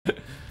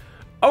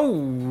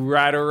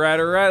Alright,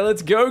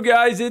 let's go,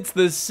 guys. It's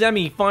the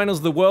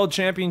semi-finals, the World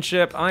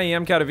Championship.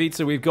 IEM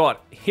Katowice. We've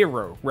got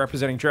Hero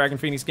representing Dragon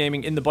Phoenix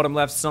Gaming in the bottom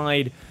left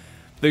side.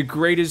 The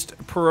greatest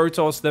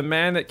Protoss, the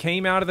man that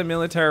came out of the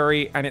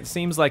military, and it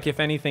seems like,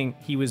 if anything,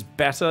 he was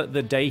better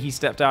the day he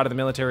stepped out of the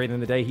military than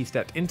the day he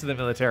stepped into the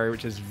military,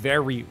 which is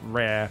very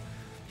rare.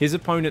 His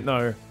opponent,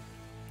 though,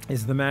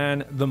 is the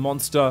man, the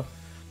monster,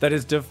 that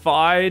has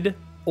defied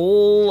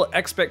all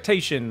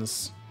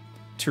expectations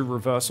to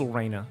reversal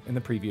Reina in the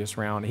previous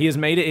round. He has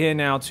made it here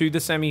now to the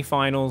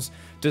semi-finals,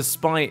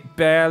 despite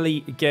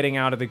barely getting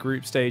out of the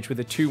group stage with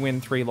a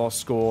 2-win, 3-loss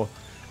score.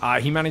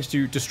 He managed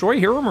to destroy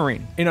Hero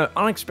Marine in an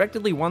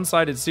unexpectedly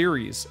one-sided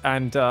series,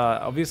 and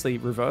obviously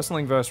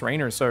reversaling versus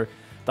Reina. So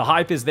the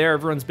hype is there.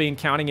 Everyone's been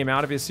counting him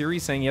out of his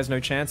series, saying he has no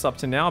chance up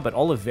to now. But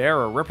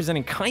Oliveira,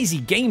 representing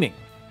Kaizi Gaming,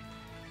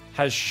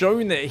 has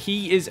shown that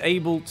he is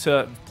able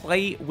to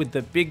play with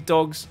the big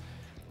dogs.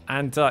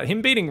 And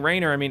him beating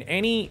Reina, I mean,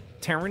 any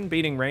Terran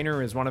beating Reina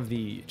is one of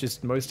the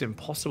just most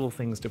impossible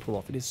things to pull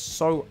off. It is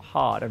so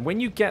hard. And when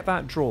you get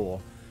that draw,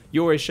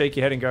 you always shake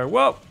your head and go,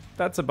 well,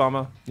 that's a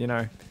bummer, you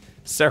know.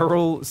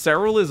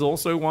 Serral is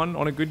also one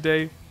on a good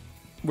day,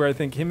 where I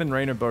think him and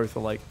Reina both are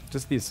like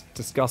just this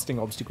disgusting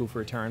obstacle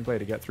for a Terran player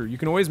to get through. You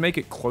can always make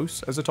it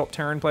close as a top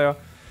Terran player,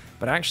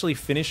 but actually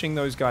finishing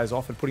those guys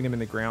off and putting them in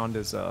the ground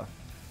is a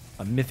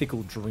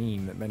mythical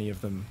dream that many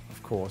of them,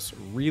 of course,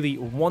 really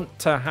want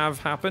to have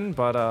happen,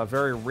 but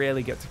very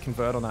rarely get to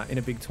convert on that in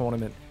a big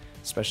tournament,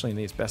 especially in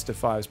these best of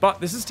fives. But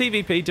this is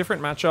TvP,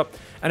 different matchup,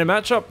 and a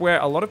matchup where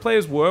a lot of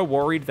players were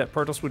worried that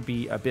Protoss would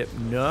be a bit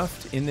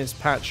nerfed in this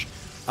patch,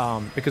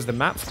 because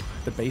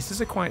the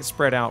bases are quite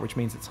spread out, which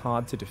means it's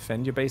hard to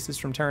defend your bases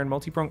from Terran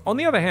multiprong. On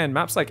the other hand,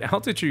 maps like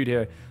Altitude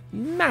here,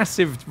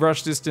 massive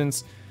rush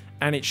distance,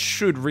 and it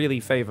should really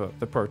favor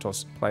the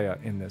Protoss player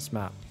in this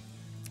map.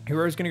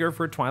 Hero's going to go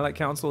for a Twilight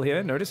Council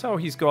here. Notice how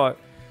he's got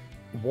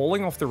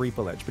walling off the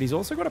Reaper ledge, but he's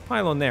also got a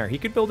pylon there. He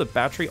could build a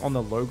battery on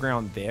the low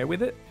ground there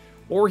with it,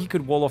 or he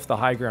could wall off the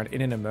high ground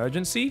in an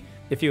emergency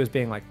if he was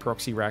being like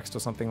proxy raxed or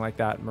something like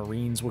that.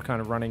 Marines were kind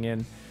of running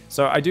in.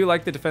 So I do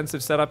like the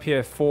defensive setup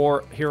here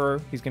for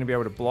Hero. He's going to be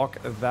able to block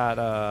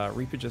that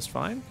Reaper just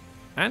fine.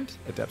 And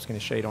Adept's going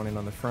to shade on in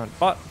on the front.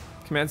 But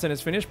Command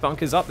Center's finished.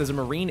 Bunker's up. There's a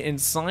Marine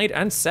inside.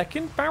 And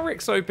second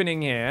barracks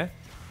opening here.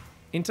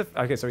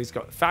 Okay, so he's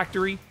got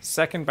factory,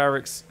 second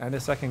barracks, and a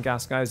second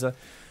gas geyser.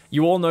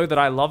 You all know that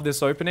I love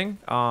this opening.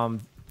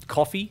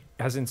 Coffee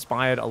has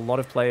inspired a lot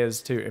of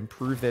players to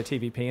improve their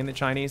TvP in the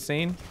Chinese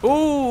scene.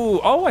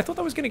 Ooh! Oh, I thought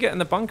that was going to get in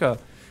the bunker.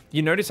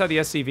 You notice how the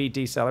SCV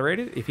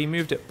decelerated? If he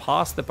moved it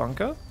past the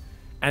bunker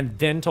and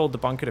then told the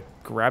bunker to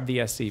grab the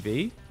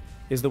SCV,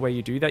 is the way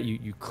you do that.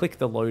 You click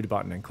the load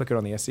button and click it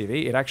on the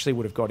SCV. It actually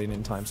would have got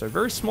in time. So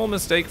very small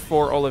mistake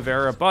for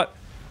Oliveira, but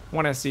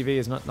one SCV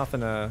is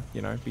nothing to,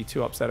 you know, be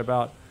too upset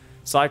about.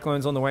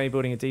 Cyclone's on the way,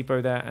 building a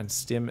depot there, and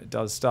Stim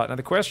does start. Now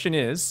the question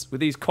is,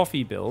 with these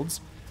coffee builds,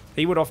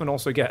 he would often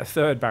also get a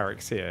third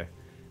barracks here.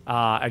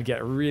 And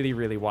get really,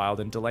 really wild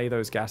and delay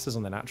those gases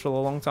on the natural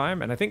a long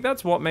time. And I think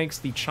that's what makes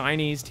the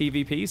Chinese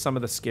TvP some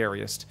of the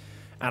scariest.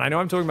 And I know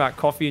I'm talking about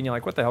Coffee, and you're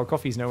like, what the hell?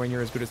 Coffee's nowhere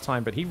near as good as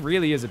Time. But he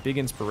really is a big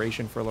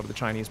inspiration for a lot of the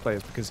Chinese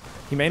players, because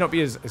he may not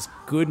be as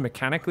good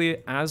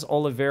mechanically as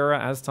Oliveira,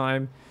 as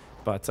Time,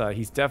 but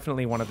he's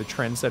definitely one of the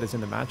trendsetters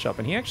in the matchup.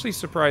 And he actually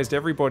surprised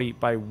everybody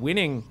by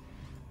winning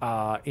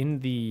in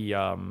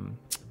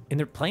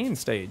the playing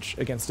stage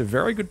against a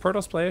very good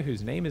Protoss player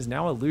whose name is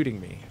now eluding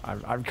me.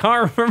 I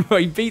can't remember.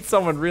 He beat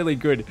someone really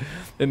good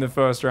in the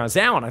first round.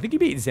 Zaun. I think he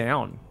beat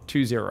Zaun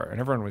 2-0, and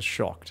everyone was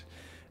shocked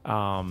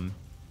in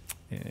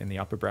the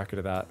upper bracket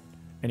of that.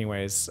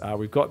 Anyways,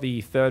 we've got the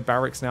third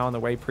barracks now on the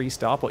way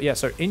pre-starport. Yeah,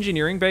 so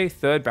engineering bay,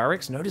 third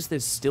barracks. Notice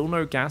there's still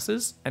no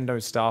gases and no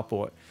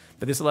starport,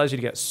 but this allows you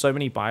to get so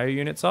many bio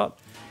units up.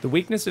 The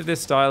weakness of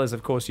this style is,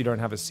 of course, you don't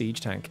have a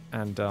siege tank.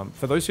 And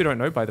for those who don't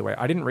know, by the way,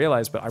 I didn't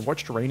realize, but I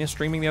watched Reina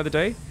streaming the other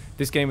day.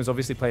 This game was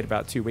obviously played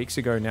about 2 weeks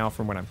ago now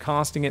from when I'm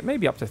casting it,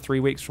 maybe up to 3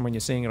 weeks from when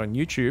you're seeing it on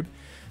YouTube.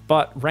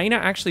 But Reina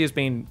actually has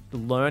been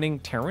learning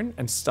Terran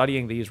and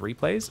studying these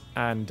replays.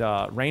 And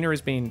Reina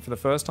has been, for the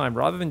first time,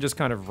 rather than just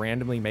kind of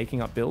randomly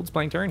making up builds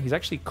playing Terran, he's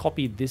actually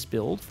copied this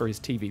build for his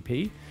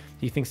TvP.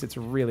 He thinks it's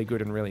really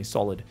good and really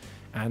solid.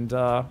 And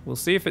we'll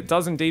see if it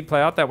does indeed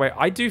play out that way.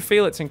 I do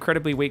feel it's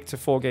incredibly weak to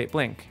 4-gate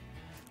blink.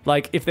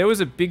 Like, if there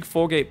was a big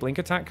 4-gate blink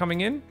attack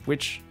coming in,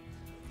 which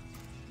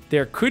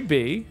there could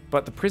be,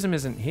 but the Prism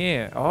isn't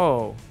here.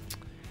 Oh,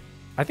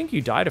 I think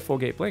you die to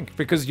 4-gate blink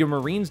because your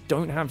Marines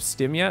don't have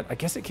Stim yet. I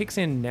guess it kicks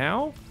in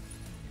now.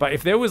 But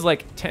if there was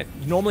like 10,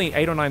 normally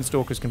 8 or 9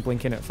 Stalkers can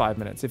blink in at 5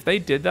 minutes. If they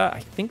did that, I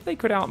think they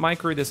could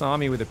out-micro this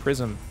army with a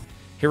Prism.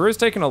 Hero's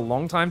taken a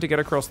long time to get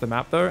across the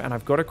map though, and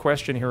I've got to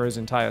question Hero's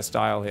entire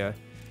style here.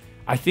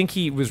 I think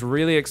he was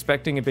really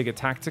expecting a big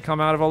attack to come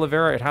out of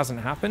Oliveira. It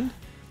hasn't happened.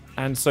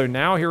 And so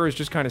now Hero's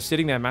just kind of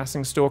sitting there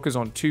massing Stalkers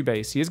on 2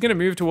 base. He is going to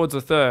move towards the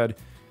third.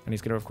 And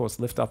he's going to, of course,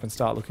 lift up and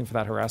start looking for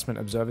that harassment.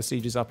 Observer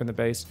Sieges up in the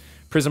base.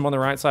 Prism on the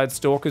right side.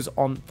 Stalkers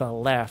on the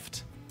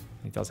left.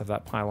 He does have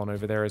that pylon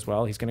over there as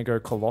well. He's going to go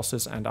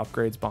Colossus and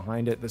upgrades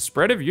behind it. The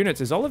spread of units.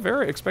 Is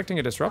Oliveira expecting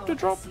a Disruptor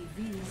drop?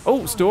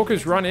 Oh,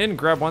 Stalkers run in.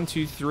 Grab 1,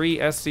 2, 3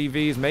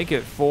 SCVs. Make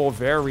it 4.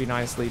 Very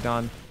nicely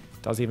done.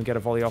 Does even get a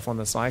volley off on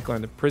the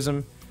Cyclone. The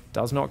Prism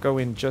does not go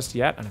in just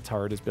yet. And a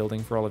turret is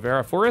building for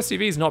Oliveira. 4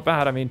 SCVs, not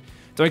bad. I mean,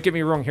 don't get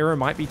me wrong. Hero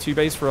might be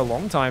 2-base for a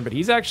long time, but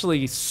he's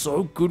actually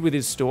so good with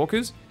his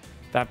Stalkers.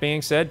 That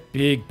being said,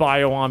 big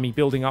bio army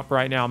building up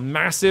right now.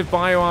 Massive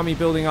bio army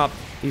building up.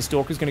 These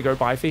Stalkers going to go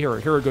buy for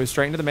Hero. Hero goes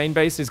straight into the main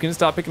base. He's going to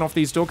start picking off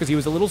these Stalkers. He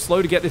was a little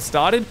slow to get this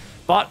started,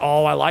 but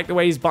oh, I like the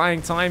way he's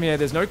buying time here.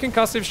 There's no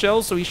concussive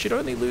shells, so he should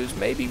only lose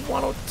maybe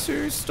 1 or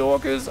 2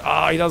 Stalkers.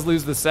 Oh, he does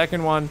lose the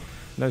second one.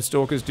 Those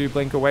Stalkers do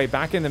blink away.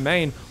 Back in the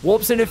main.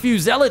 Warps in a few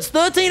Zealots.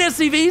 13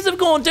 SCVs have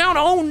gone down.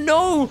 Oh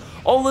no!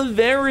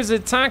 Oliveira's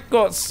attack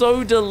got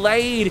so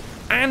delayed.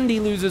 And he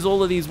loses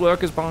all of these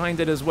workers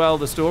behind it as well.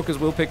 The Stalkers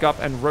will pick up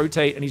and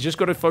rotate, and he's just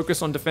got to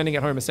focus on defending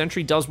at home. A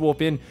sentry does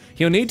warp in.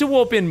 He'll need to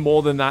warp in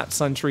more than that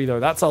sentry, though.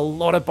 That's a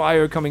lot of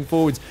bio coming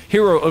forwards.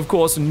 Hero, of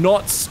course,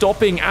 not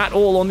stopping at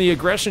all on the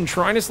aggression,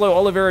 trying to slow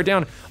Oliveira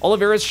down.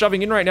 Oliveira's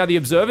shoving in right now. The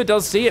Observer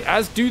does see it,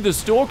 as do the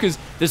Stalkers.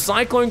 The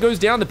Cyclone goes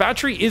down. The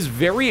battery is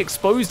very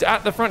exposed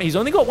at the front. He's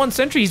only got 1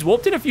 sentry. He's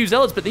warped in a few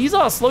Zealots, but these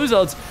are slow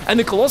Zealots, and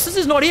the Colossus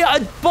is not here.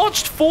 A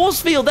botched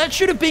force field. That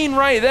should have been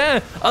right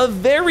there. A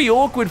very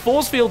awkward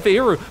force field for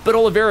Hero, but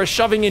Oliveira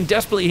shoving in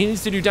desperately. He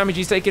needs to do damage.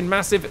 He's taken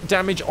massive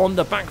damage on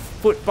the back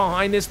foot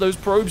behind this. Those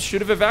probes should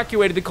have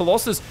evacuated. The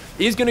Colossus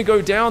is going to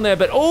go down there,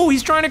 but oh,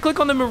 he's trying to click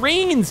on the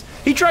Marines.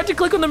 He tried to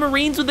click on the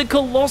Marines with the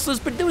Colossus,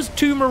 but there was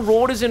 2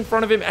 Marauders in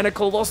front of him, and a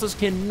Colossus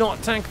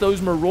cannot tank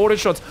those Marauder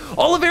shots.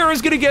 Oliveira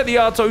is going to get the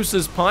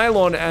Artosis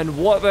pylon, and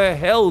what the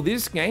hell?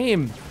 This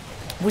game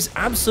was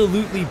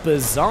absolutely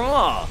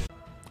bizarre.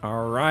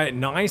 All right,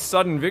 nice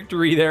sudden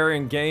victory there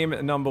in game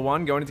number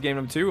 1. Going into game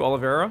number 2,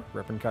 Oliveira,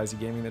 repping Kaiser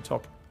Gaming, the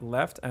top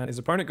left, and his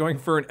opponent going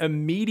for an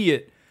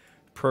immediate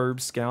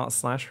probe, scout,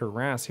 /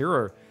 harass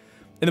Hero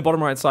in the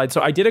bottom right side. So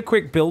I did a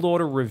quick build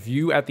order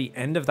review at the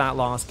end of that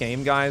last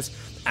game, guys,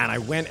 and I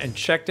went and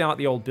checked out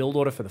the old build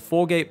order for the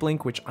 4-gate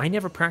blink, which I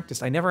never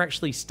practiced. I never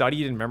actually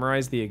studied and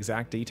memorized the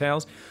exact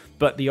details,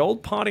 but the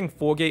old parting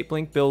 4-gate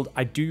blink build,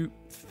 I do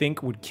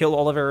think would kill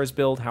Oliveira's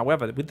build.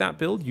 However, with that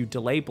build, you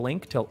delay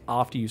blink till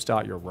after you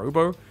start your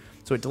robo.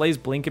 So it delays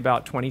blink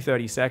about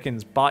 20-30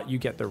 seconds, but you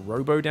get the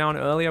robo down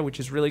earlier, which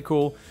is really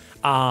cool.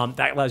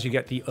 That allows you to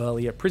get the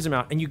earlier prism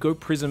out, and you go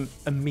prism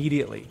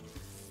immediately.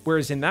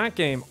 Whereas in that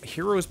game,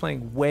 Hero was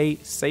playing way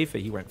safer.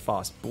 He went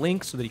fast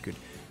blink so that he could,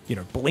 you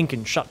know, blink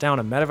and shut down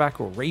a medevac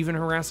or Raven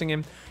harassing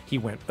him. He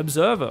went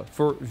Observer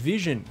for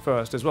vision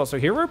first as well. So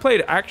Hero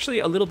played actually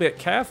a little bit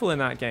careful in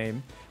that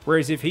game.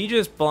 Whereas if he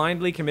just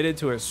blindly committed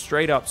to a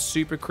straight up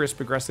super crisp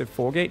aggressive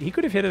 4-gate, he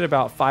could have hit it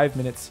about 5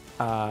 minutes.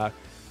 Either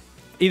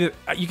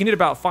you can hit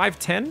about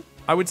 5:10,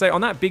 I would say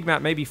on that big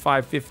map, maybe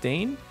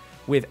 5:15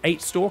 with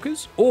 8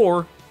 Stalkers,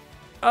 or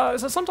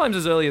so sometimes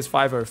as early as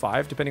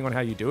 5:05, depending on how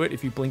you do it.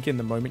 If you blink in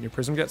the moment your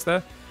prism gets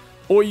there,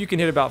 or you can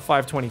hit about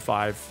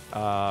 5:25,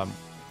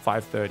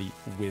 5:30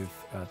 with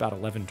about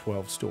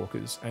 11-12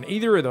 Stalkers. And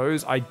either of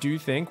those, I do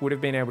think, would have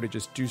been able to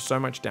just do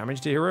so much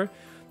damage to Hero.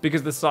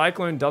 Because the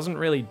Cyclone doesn't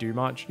really do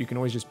much. You can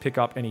always just pick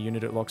up any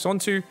unit it locks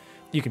onto.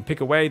 You can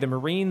pick away the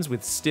Marines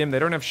with Stim. They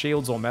don't have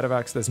shields or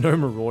medevacs. There's no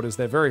Marauders.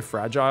 They're very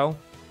fragile.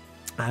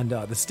 And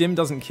the Stim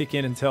doesn't kick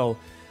in until,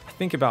 I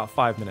think, about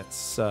 5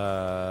 minutes.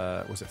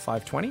 Was it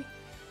 5:20?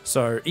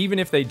 So even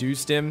if they do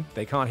Stim,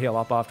 they can't heal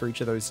up after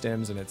each of those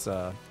Stims, and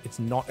it's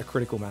not a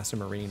critical mass of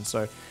Marines.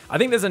 So I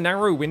think there's a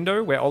narrow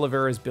window where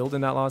Oliveira's build in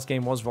that last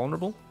game was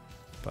vulnerable.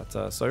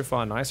 But so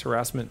far, nice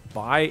harassment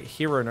by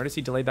Hero. Notice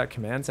he delayed that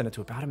command center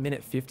to about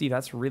 1:50.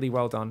 That's really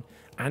well done.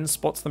 And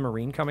spots the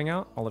Marine coming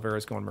out.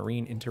 Oliveira's gone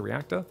Marine into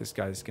Reactor. This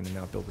guy's going to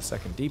now build the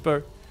second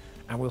depot.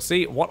 And we'll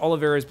see what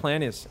Oliveira's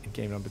plan is in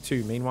game number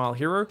 2. Meanwhile,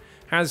 Hero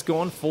has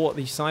gone for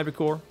the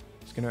Cybercore.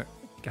 He's going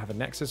to have a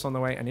Nexus on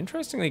the way. And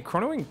interestingly,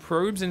 chronoing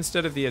probes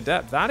instead of the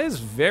Adept. That is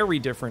very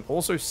different.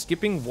 Also,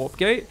 skipping Warp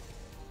Gate.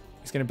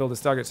 He's going to build a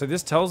Stargate. So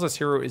this tells us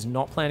Hero is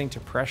not planning to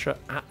pressure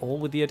at all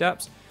with the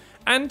Adepts.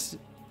 And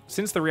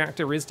since the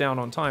Reactor is down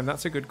on time,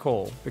 that's a good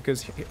call,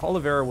 because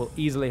Oliveira will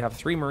easily have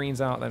 3 Marines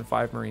out, then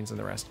 5 Marines and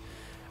the rest.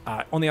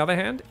 On the other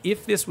hand,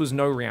 if this was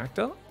no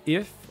Reactor,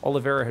 if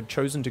Oliveira had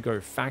chosen to go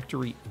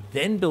Factory,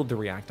 then build the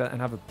Reactor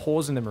and have a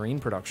pause in the Marine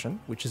production,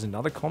 which is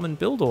another common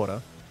build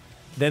order,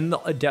 then the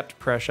Adept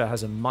pressure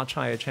has a much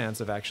higher chance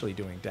of actually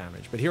doing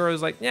damage. But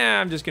Hero's like, yeah,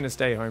 I'm just going to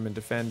stay home and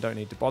defend, don't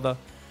need to bother.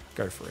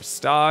 Go for a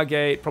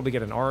Stargate, probably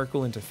get an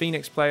Oracle into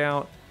Phoenix play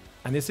out.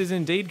 And this is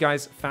indeed,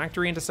 guys,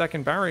 Factory into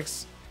second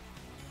barracks.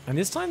 And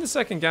this time the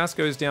second gas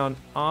goes down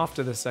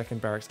after the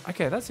second barracks.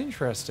 Okay, that's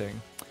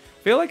interesting.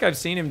 I feel like I've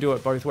seen him do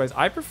it both ways.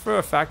 I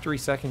prefer Factory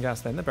second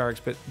gas then the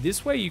barracks, but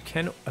this way you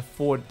can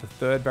afford the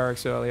third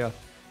barracks earlier.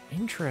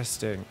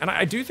 Interesting. And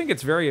I do think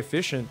it's very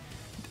efficient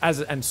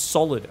and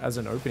solid as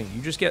an opening.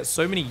 You just get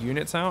so many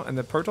units out, and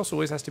the Protoss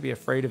always has to be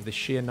afraid of the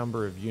sheer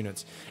number of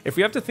units. If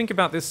we have to think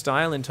about this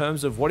style in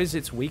terms of what is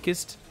its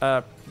weakest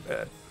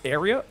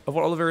area of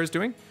what Oliveira is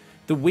doing,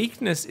 the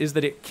weakness is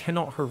that it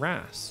cannot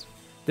harass.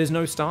 there's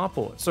no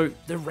starport. So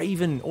the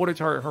Raven, auto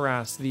turret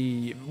harass,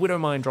 the Widow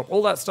Mine drop,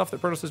 all that stuff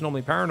that Protoss is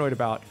normally paranoid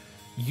about,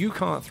 you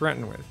can't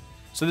threaten with.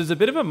 So there's a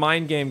bit of a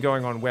mind game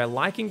going on where,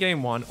 like in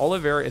game 1,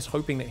 Oliveira is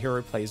hoping that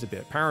Hero plays a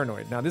bit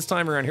paranoid. Now this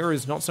time around, Hero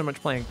is not so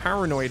much playing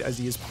paranoid as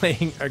he is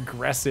playing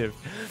aggressive.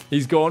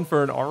 He's gone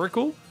for an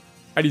Oracle,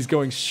 and he's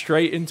going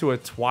straight into a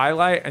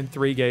Twilight and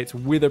 3 gates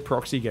with a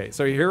proxy gate.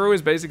 So Hero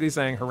is basically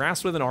saying,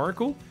 harass with an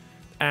Oracle,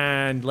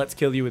 and let's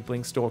kill you with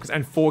Blink Stalkers,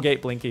 and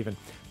 4-gate Blink even.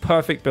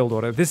 Perfect build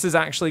order. This is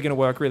actually going to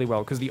work really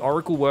well, because the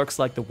Oracle works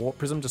like the Warp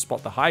Prism to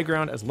spot the high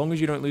ground. As long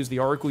as you don't lose the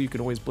Oracle, you can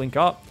always blink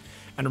up.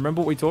 And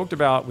remember what we talked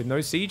about, with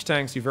no siege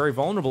tanks, you're very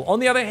vulnerable. On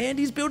the other hand,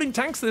 he's building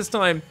tanks this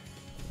time.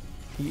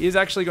 He is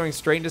actually going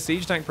straight into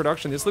siege tank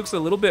production. This looks a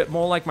little bit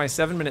more like my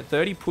 7-minute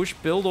 30 push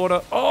build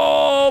order.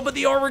 Oh, but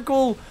the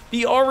Oracle!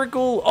 The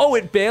Oracle! Oh,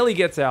 it barely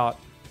gets out.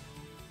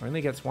 Only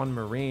gets 1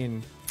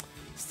 Marine.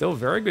 Still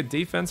very good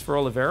defense for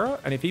Oliveira.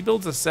 And if he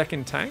builds a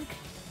second tank,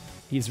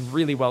 he's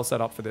really well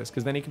set up for this,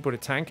 because then he can put a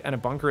tank and a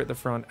bunker at the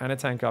front and a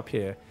tank up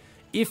here.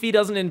 If he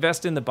doesn't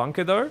invest in the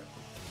bunker, though,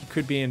 he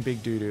could be in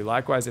big doo-doo.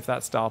 Likewise, if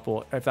that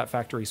starport, if that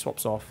factory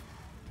swaps off.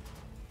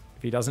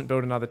 If he doesn't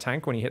build another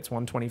tank when he hits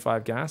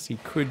 125 gas, he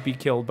could be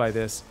killed by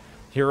this.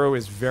 Hero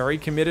is very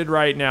committed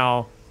right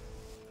now.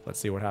 Let's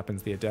see what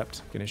happens. The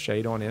Adept going to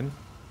shade on in.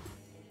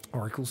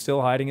 Oracle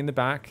still hiding in the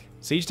back.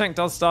 Siege tank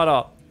does start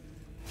up.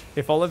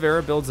 If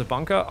Oliveira builds a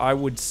bunker, I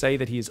would say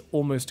that he is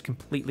almost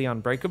completely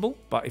unbreakable.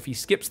 But if he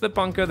skips the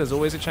bunker, there's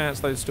always a chance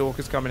those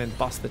Stalkers come in and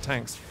bust the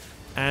tanks.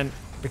 And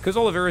because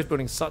Oliveira is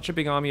building such a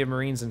big army of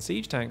Marines and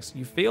siege tanks,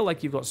 you feel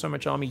like you've got so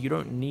much army, you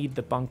don't need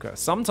the bunker.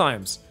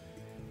 Sometimes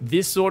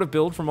this sort of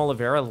build from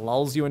Oliveira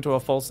lulls you into a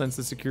false sense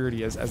of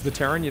security. As the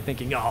Terran, you're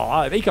thinking,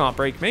 oh, they can't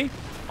break me.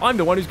 I'm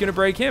the one who's going to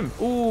break him.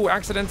 Ooh,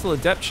 accidental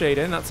Adept shade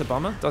in. That's a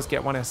bummer. Does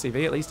get 1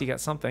 SCV. At least he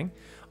gets something.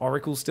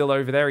 Oracle's still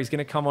over there. He's going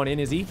to come on in,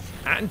 is he?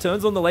 And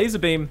turns on the laser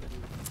beam.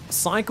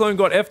 Cyclone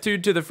got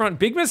F2'd to the front.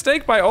 Big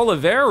mistake by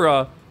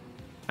Oliveira.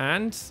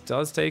 And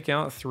does take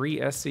out 3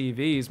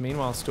 SCVs.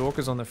 Meanwhile,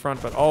 Stalker's on the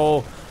front. But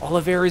oh,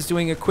 Oliveira's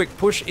doing a quick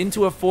push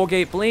into a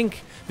 4-gate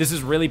blink. This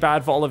is really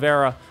bad for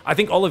Oliveira. I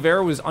think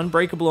Oliveira was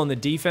unbreakable on the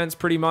defense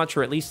pretty much,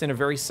 or at least in a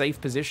very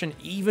safe position,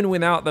 even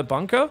without the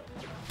bunker.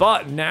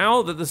 But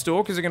now that the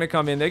Stalkers are going to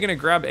come in, they're going to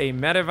grab a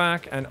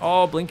medevac. And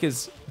oh, blink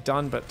is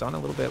done, but done a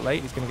little bit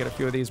late. He's going to get a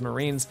few of these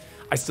Marines.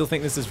 I still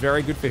think this is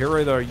very good for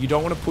Hero, though. You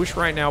don't want to push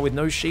right now with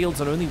no shields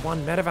and only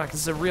 1 medevac.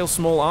 This is a real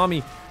small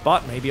army,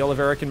 but maybe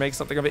Oliveira can make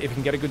something of it if he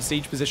can get a good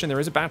siege position. There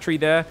is a battery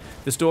there.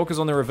 The Stalkers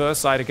on the reverse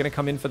side are going to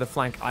come in for the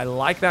flank. I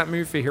like that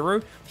move for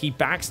Hero. He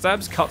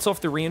backstabs, cuts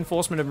off the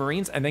reinforcement of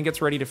Marines, and then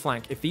gets ready to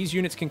flank. If these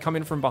units can come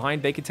in from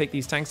behind, they could take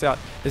these tanks out.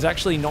 There's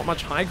actually not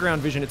much high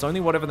ground vision. It's only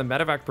whatever the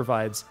medevac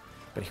provides.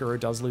 But Hero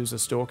does lose a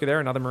Stalker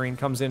there. Another Marine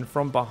comes in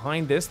from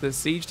behind this. The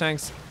siege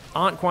tanks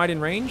aren't quite in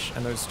range,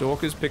 and those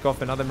Stalkers pick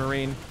off another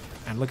Marine.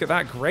 And look at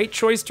that. Great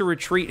choice to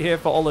retreat here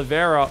for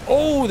Oliveira.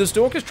 Oh, the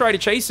Stalkers try to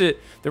chase it.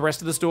 The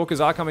rest of the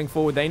Stalkers are coming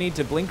forward. They need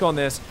to blink on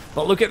this.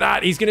 But look at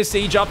that. He's going to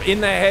siege up in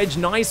the hedge.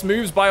 Nice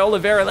moves by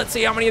Oliveira. Let's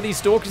see how many of these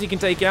Stalkers he can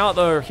take out,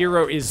 though.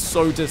 Hero is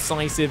so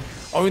decisive.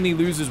 Only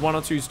loses 1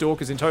 or 2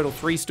 Stalkers. In total,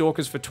 3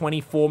 Stalkers for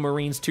 24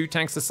 Marines. 2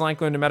 tanks to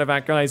Cyclone and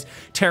medevac, guys.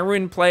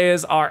 Terran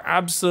players are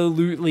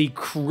absolutely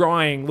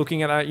crying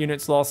looking at that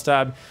unit's loss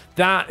tab.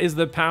 That is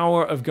the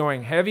power of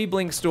going heavy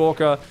Blink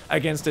Stalker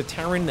against a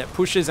Terran that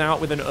pushes out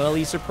with an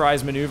early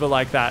surprise maneuver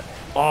like that.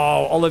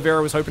 Oh,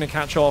 Oliveira was hoping to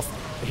catch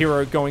off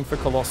Hero, going for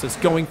Colossus,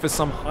 going for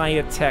some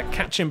higher tech.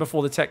 Catch him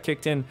before the tech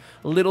kicked in.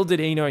 Little did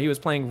he know he was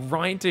playing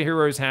right into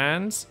Hero's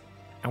hands.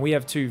 And we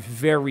have 2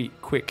 very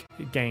quick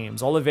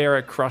games.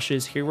 Oliveira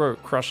crushes, Hero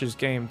crushes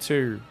game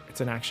 2. It's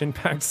an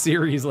action-packed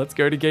series. Let's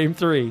go to game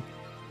 3.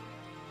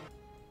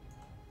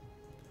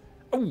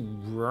 All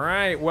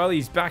right, well,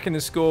 he's back in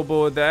the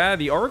scoreboard there.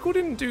 The Oracle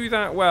didn't do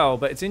that well,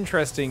 but it's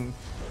interesting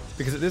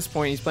because at this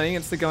point, he's playing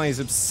against the guy who's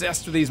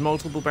obsessed with these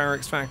multiple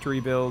barracks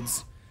factory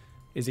builds.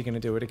 Is he going to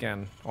do it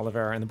again?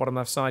 Oliveira in the bottom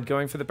left side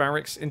going for the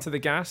barracks into the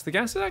gas. The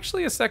gas is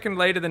actually a second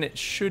later than it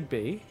should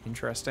be.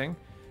 Interesting.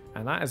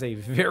 And that is a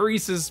very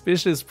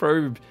suspicious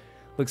probe.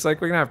 Looks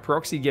like we're going to have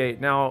proxy gate.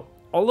 Now,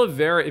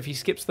 Oliveira, if he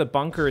skips the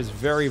bunker, is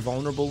very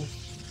vulnerable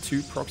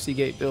to proxy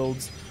gate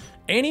builds.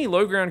 Any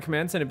low ground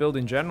command center build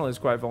in general is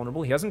quite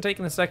vulnerable. He hasn't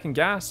taken the second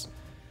gas.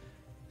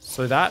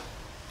 So that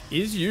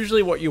is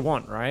usually what you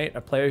want, right?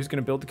 A player who's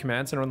going to build the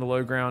command center on the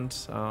low ground.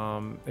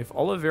 If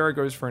Oliveira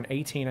goes for an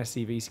 18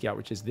 SCV scout,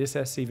 which is this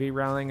SCV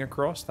rallying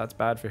across, that's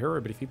bad for Hero.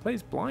 But if he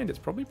plays blind, it's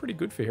probably pretty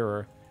good for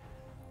Hero.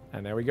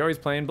 And there we go, he's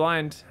playing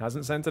blind.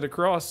 Hasn't sent it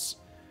across.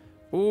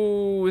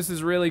 Ooh, this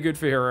is really good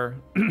for Hero.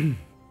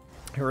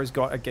 Hero's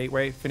got a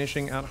gateway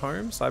finishing at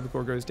home.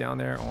 Cybercore goes down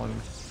there on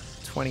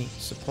 20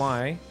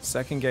 supply.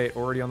 Second gate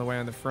already on the way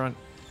on the front.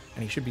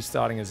 And he should be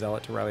starting a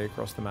Zealot to rally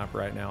across the map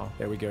right now.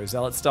 There we go,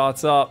 Zealot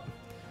starts up.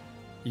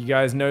 You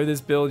guys know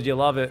this build, you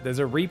love it. There's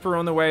a Reaper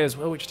on the way as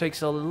well, which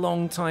takes a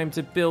long time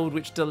to build,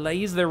 which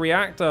delays the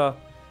reactor.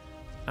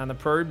 And the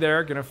probe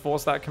there, gonna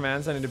force that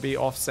command center to be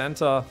off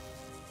center.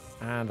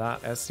 And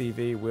that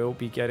SCV will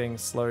be getting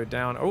slowed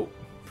down. Oh,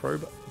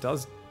 probe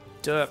does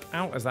derp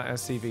out as that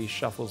SCV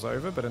shuffles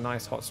over, but a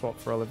nice hot swap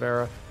for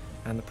Oliveira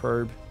and the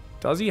probe.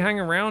 Does he hang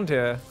around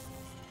here?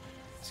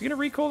 Is he going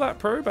to recall that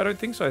probe? I don't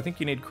think so. I think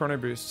you need chrono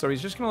boost. So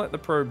he's just going to let the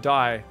probe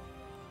die.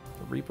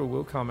 The Reaper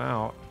will come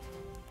out.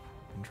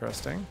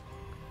 Interesting.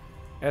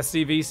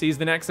 SCV sees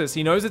the Nexus.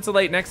 He knows it's a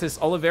late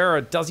Nexus.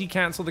 Oliveira, does he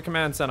cancel the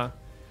command center?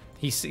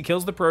 He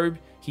kills the probe.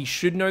 He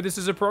should know this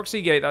is a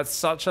proxy gate. That's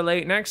such a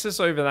late Nexus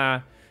over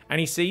there. And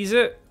he sees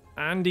it,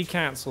 and he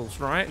cancels,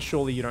 right?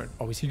 Surely you don't...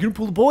 Oh, is he going to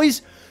pull the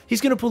boys?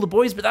 He's going to pull the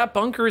boys, but that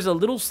bunker is a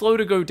little slow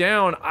to go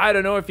down. I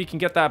don't know if he can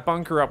get that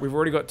bunker up. We've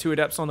already got 2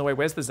 Adepts on the way.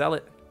 Where's the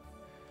Zealot?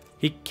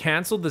 He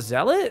canceled the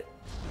Zealot?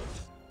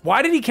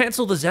 Why did he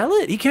cancel the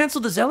Zealot? He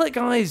canceled the Zealot,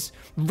 guys.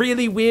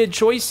 Really weird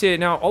choice here.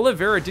 Now,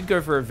 Oliveira did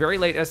go for a very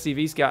late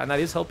SCV scout, and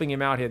that is helping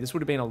him out here. This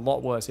would have been a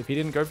lot worse. If he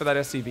didn't go for that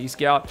SCV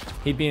scout,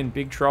 he'd be in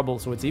big trouble.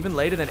 So it's even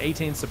later than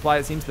 18 supply.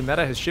 It seems the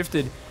meta has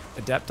shifted.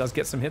 Adept does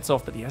get some hits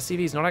off, but the SCV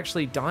is not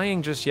actually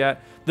dying just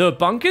yet. The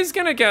bunker's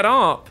going to get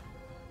up.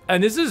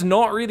 And this has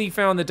not really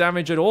found the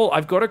damage at all.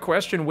 I've got to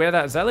question where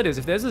that Zealot is.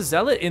 If there's a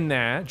Zealot in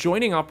there,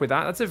 joining up with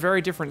that, that's a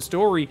very different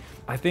story.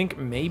 I think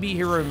maybe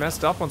Hero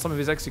messed up on some of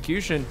his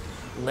execution.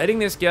 Letting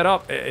this get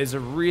up is a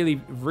really,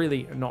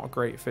 really not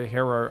great for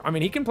Hero. I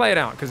mean, he can play it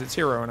out because it's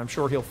Hero, and I'm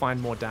sure he'll find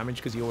more damage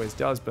because he always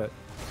does, but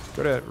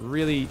got to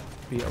really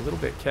be a little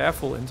bit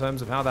careful in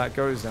terms of how that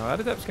goes. Now, that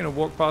Adept's going to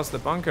walk past the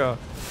bunker.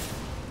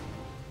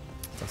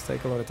 Does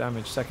take a lot of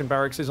damage. Second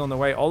barracks is on the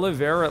way.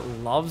 Oliveira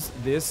loves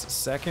this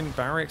second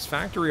barracks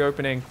factory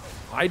opening.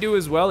 I do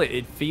as well.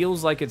 It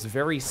feels like it's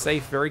very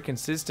safe, very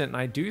consistent. And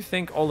I do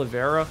think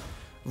Oliveira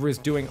was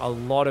doing a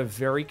lot of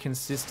very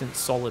consistent,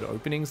 solid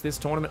openings this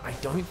tournament. I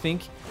don't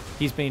think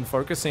he's been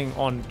focusing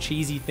on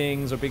cheesy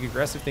things or big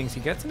aggressive things.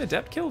 He gets an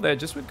Adept kill there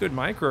just with good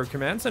micro.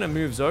 Command Center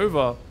moves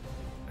over.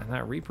 And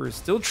that Reaper is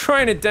still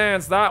trying to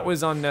dance. That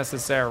was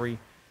unnecessary.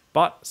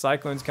 But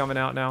Cyclone's coming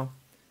out now.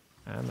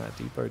 And that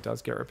depot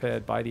does get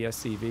repaired by the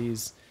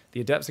SCVs.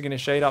 The Adepts are going to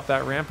shade up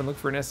that ramp and look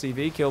for an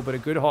SCV kill, but a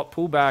good hot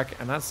pullback,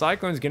 and that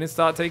Cyclone's going to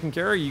start taking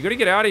care of you. You got to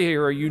get out of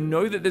here, or you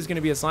know that there's going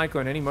to be a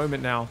Cyclone any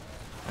moment now.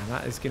 And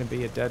that is going to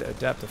be a dead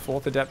Adept. A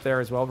 4th Adept there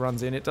as well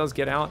runs in. It does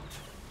get out,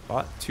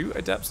 but 2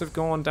 Adepts have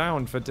gone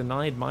down for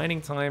denied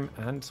mining time,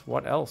 and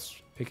what else?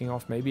 Picking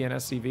off maybe an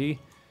SCV.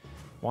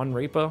 1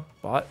 Reaper,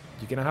 but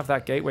you're going to have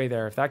that gateway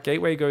there. If that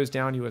gateway goes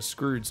down, you are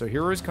screwed. So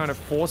Hero's kind of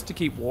forced to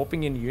keep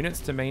warping in units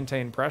to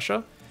maintain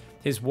pressure.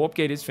 His warp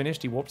gate is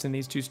finished. He warps in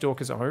these 2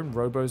 Stalkers at home.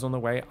 Robo's on the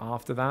way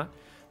after that.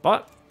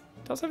 But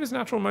does have his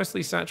natural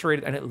mostly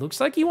saturated. And it looks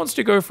like he wants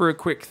to go for a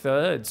quick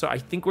third. So I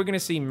think we're going to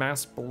see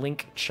mass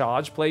blink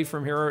charge play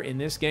from Hero in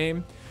this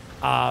game.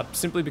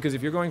 Simply because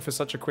if you're going for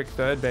such a quick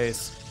third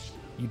base,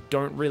 you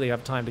don't really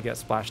have time to get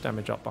splash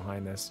damage up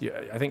behind this.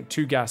 I think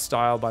 2 gas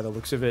style by the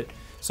looks of it.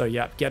 So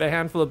yeah, get a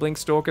handful of blink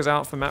Stalkers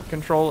out for map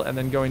control and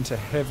then go into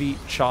heavy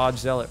charge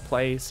Zealot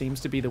play. Seems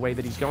to be the way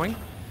that he's going.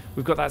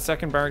 We've got that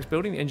second barracks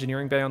building, the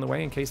engineering bay on the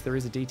way in case there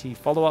is a DT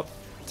follow-up.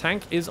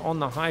 Tank is on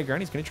the high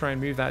ground. He's going to try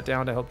and move that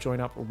down to help join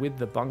up with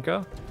the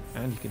bunker.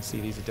 And you can see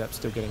these Adepts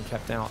still getting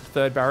kept out.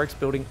 Third barracks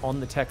building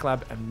on the tech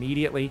lab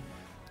immediately.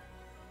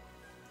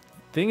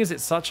 Thing is,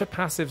 it's such a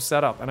passive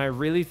setup, and I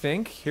really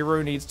think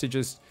Hero needs to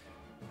just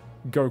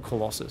go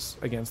Colossus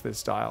against this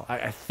style.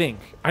 I think.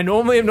 I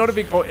normally am not a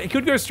big... Oh, it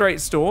could go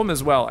straight Storm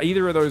as well.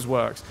 Either of those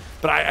works.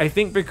 But I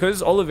think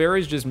because Oliveira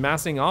is just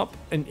massing up,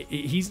 and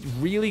he's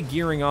really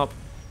gearing up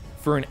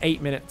for an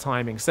 8-minute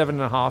timing,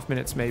 7.5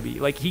 minutes maybe.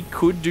 Like, he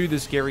could do the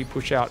scary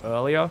push out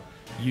earlier,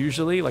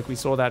 usually. Like, we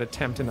saw that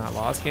attempt in that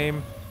last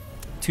game.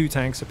 2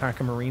 tanks, a pack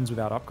of Marines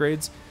without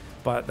upgrades.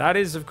 But that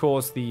is, of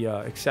course, the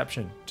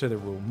exception to the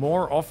rule.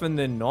 More often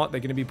than not, they're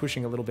going to be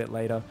pushing a little bit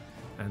later.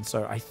 And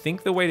so I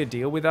think the way to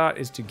deal with that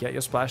is to get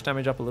your splash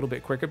damage up a little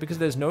bit quicker because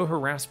there's no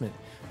harassment.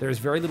 There is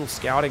very little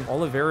scouting.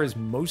 Oliveira is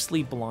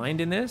mostly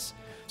blind in this.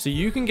 So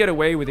you can get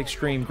away with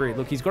extreme greed.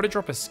 Look, he's got to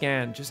drop a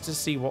scan just to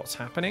see what's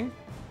happening.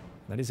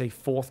 That is a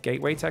 4th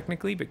gateway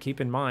technically, but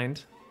keep in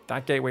mind,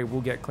 that gateway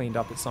will get cleaned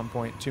up at some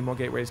point. 2 more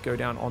gateways go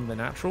down on the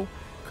natural.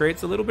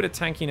 Creates a little bit of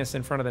tankiness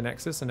in front of the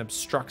Nexus and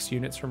obstructs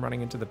units from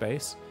running into the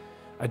base.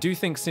 I do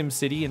think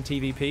SimCity and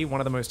TvP, one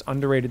of the most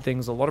underrated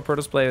things. A lot of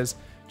Protoss players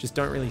just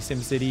don't really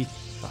SimCity.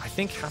 But I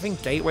think having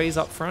gateways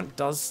up front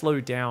does slow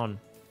down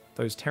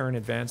those Terran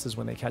advances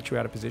when they catch you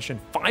out of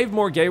position. 5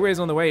 more gateways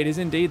on the way. It is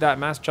indeed that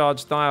mass charge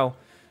style,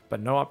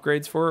 but no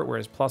upgrades for it,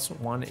 whereas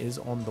 +1 is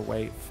on the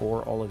way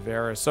for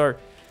Oliveira. So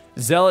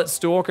Zealot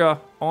Stalker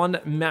en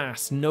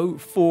masse, no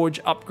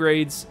Forge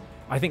upgrades.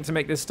 I think to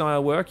make this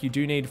style work, you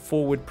do need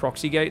forward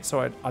proxy gate,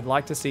 so I'd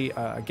like to see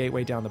a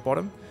gateway down the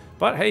bottom.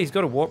 But hey, he's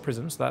got a Warp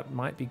Prism, so that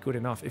might be good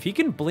enough. If he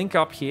can blink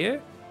up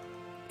here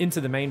into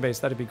the main base,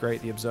 that'd be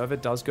great. The Observer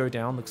does go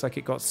down. Looks like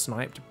it got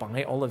sniped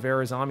by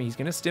Oliveira's army. He's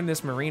going to stim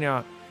this Marine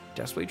out,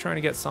 desperately trying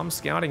to get some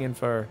scouting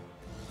info.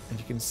 And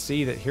you can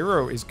see that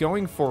Hero is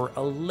going for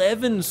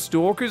 11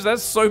 Stalkers.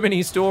 That's so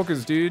many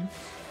Stalkers, dude.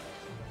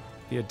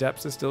 The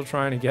Adepts are still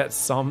trying to get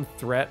some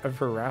threat of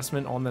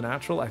harassment on the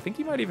natural. I think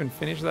he might even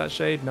finish that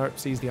shade. Nope,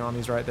 sees the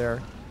armies right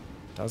there.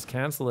 Does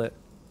cancel it.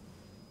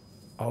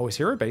 Oh, is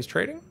Hero base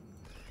trading?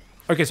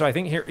 Okay, so I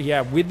think here, yeah,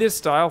 with this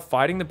style,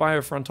 fighting the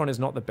bio fronton is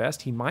not the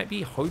best. He might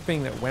be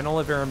hoping that when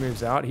Oliveira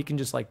moves out, he can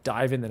just like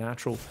dive in the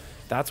natural.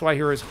 That's why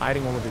Hero's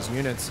hiding all of his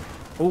units.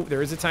 Oh,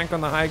 there is a tank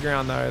on the high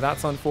ground though.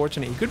 That's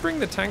unfortunate. He could bring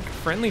the tank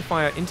friendly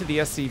fire into the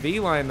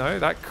SCV line though.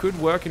 That could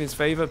work in his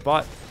favor,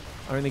 but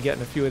only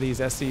getting a few of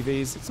these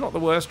SCVs. It's not the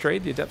worst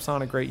trade. The Adepts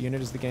aren't a great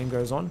unit as the game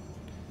goes on.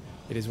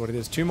 It is what it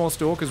is. 2 more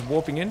Stalkers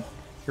warping in.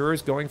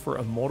 Hero's going for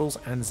Immortals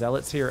and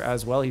Zealots here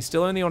as well. He's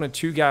still only on a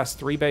 2-gas,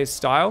 3-base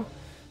style.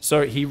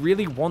 So he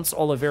really wants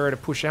Oliveira to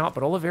push out,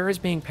 but Oliveira's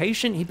being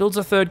patient. He builds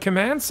a 3rd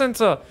command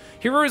center.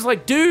 Hero's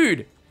like,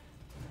 dude,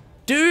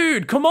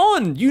 come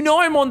on. You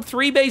know I'm on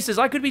 3 bases.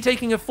 I could be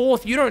taking a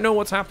 4th. You don't know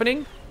what's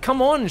happening. Come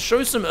on,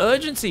 show some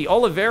urgency.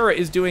 Oliveira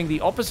is doing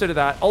the opposite of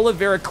that.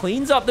 Oliveira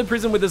cleans up the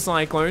prison with a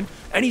Cyclone,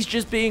 and he's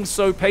just being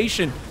so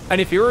patient. And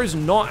if Hero's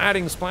not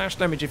adding splash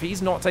damage, if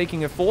he's not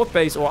taking a 4th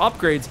base or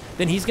upgrades,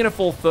 then he's going to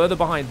fall further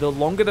behind. The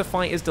longer the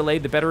fight is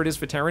delayed, the better it is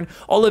for Terran.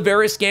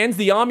 Oliveira scans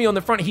the army on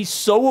the front. He's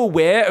so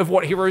aware of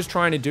what Hero's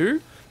trying to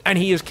do, and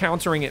he is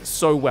countering it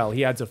so well.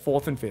 He adds a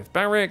 4th and 5th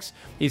barracks.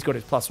 He's got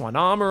his +1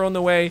 armor on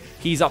the way.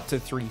 He's up to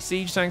 3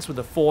 siege tanks with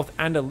a 4th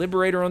and a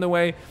liberator on the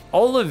way.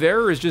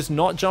 Oliveira is just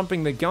not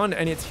jumping the gun,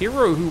 and it's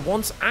Hero who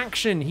wants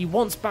action. He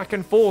wants back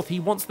and forth. He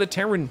wants the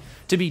Terran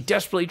to be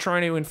desperately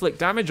trying to inflict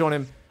damage on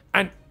him,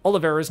 and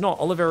Oliveira is not.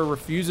 Oliveira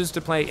refuses to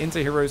play into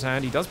Hero's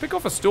hand. He does pick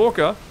off a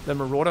Stalker. The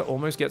Marauder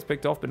almost gets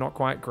picked off, but not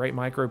quite. Great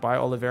micro by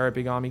Oliveira.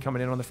 Big army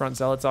coming in on the front.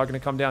 Zealots are going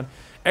to come down.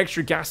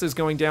 Extra gases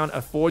going down.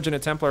 A Forge and a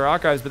Templar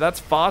Archives, but that's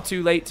far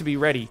too late to be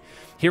ready.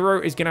 Hero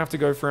is going to have to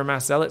go for a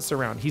mass Zealot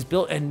surround. He's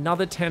built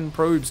another 10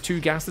 probes, 2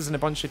 gases, and a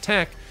bunch of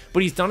tech,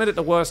 but he's done it at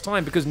the worst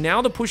time because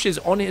now the push is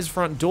on his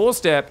front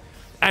doorstep,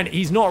 and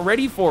he's not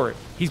ready for it.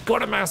 He's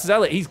got a mass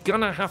Zealot. He's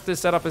gonna have to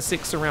set up a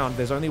 6 surround.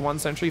 There's only 1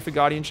 sentry for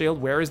Guardian Shield.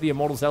 Where is the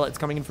Immortal Zealots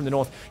coming in from the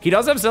north? He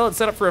does have Zealots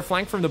set up for a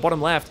flank from the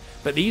bottom left,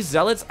 but these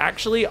Zealots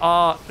actually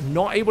are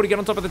not able to get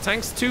on top of the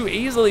tanks too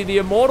easily. The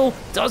Immortal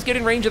does get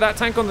in range of that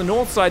tank on the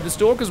north side. The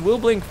Stalkers will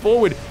blink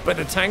forward, but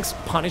the tanks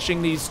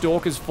punishing these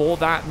Stalkers for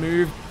that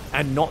move,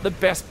 and not the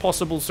best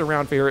possible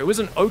surround for Hero. It was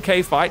an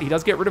okay fight. He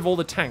does get rid of all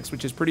the tanks,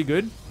 which is pretty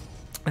good.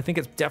 I think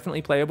it's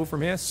definitely playable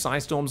from here.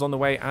 Psystorm's on the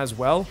way as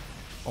well.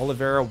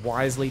 Oliveira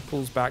wisely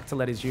pulls back to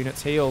let his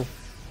units heal.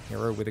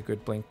 Hero with a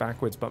good blink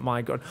backwards, but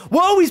my god.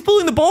 Whoa, he's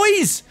pulling the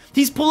boys!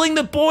 He's pulling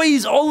the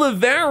boys!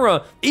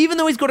 Oliveira! Even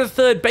though he's got a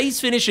 3rd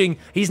base finishing,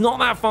 he's not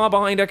that far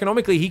behind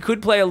economically. He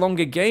could play a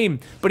longer game,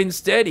 but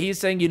instead he's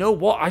saying, you know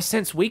what? I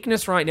sense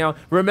weakness right now.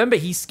 Remember,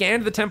 he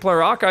scanned the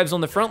Templar Archives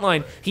on the front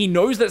line. He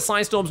knows that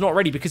Psystorm's not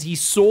ready because he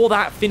saw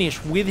that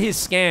finish with his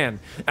scan.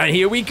 And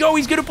here we go.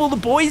 He's going to pull the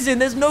boys in.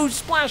 There's no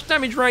splash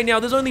damage right now.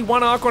 There's only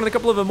 1 Archon and a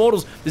couple of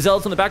Immortals. The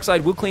Zealots on the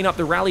backside will clean up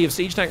the rally of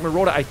Siege Tank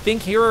Marauder. I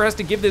think Hero has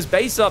to give this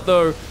base up,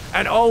 though.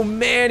 And oh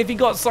man, if he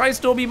got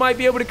Psystorm, he might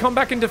be able to come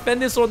back and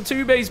defend this on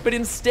 2 base, but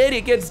instead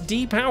it gets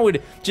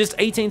depowered. Just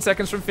 18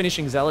 seconds from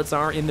finishing. Zealots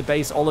are in the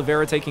base.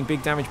 Oliveira taking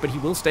big damage, but he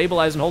will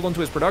stabilize and hold on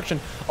to his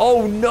production.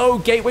 Oh no,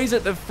 Gateways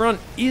at the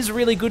front is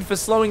really good for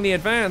slowing the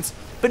advance.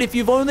 But if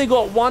you've only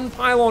got 1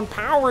 pylon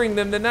powering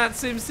them, then that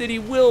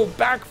SimCity will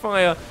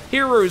backfire.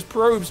 Hero's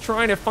probes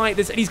trying to fight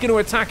this, and he's going to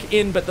attack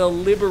in, but the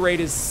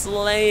Liberator's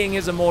slaying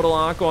his Immortal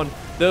Archon.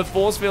 The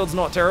force field's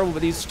not terrible,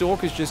 but these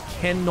Stalkers just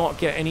cannot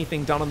get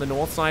anything done on the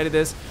north side of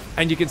this.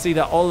 And you can see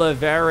that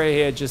Oliveira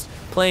here just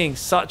playing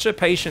such a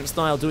patient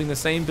style, doing the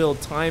same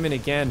build time and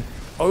again,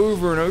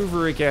 over and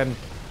over again.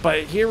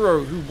 But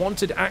Hero, who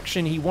wanted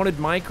action, he wanted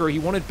micro, he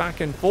wanted back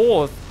and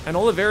forth, and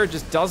Oliveira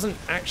just doesn't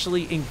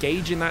actually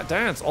engage in that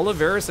dance.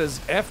 Oliveira says,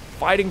 F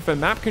fighting for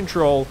map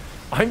control.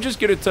 I'm just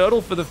going to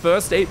turtle for the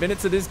first 8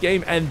 minutes of this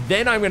game, and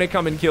then I'm going to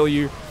come and kill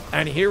you.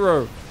 And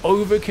Hero,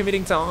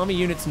 over-committing to army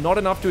units, not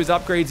enough to his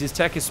upgrades, his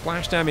tech, his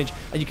splash damage.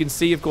 And you can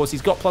see, of course,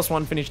 he's got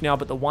 +1 finish now,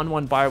 but the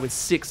 1/1 bio with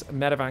 6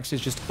 medevacs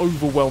is just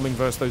overwhelming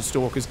versus those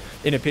Stalkers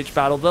in a pitch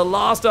battle. The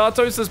last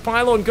Artosa's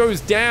pylon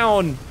goes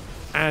down.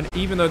 And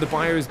even though the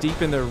bio is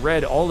deep in the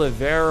red,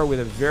 Oliveira with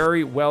a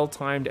very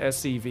well-timed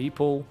SCV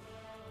pull.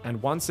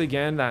 And once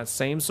again, that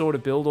same sort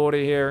of build order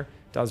here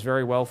does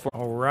very well for...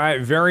 All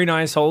right, very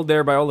nice hold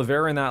there by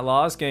Oliveira in that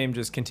last game.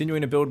 Just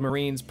continuing to build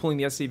Marines, pulling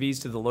the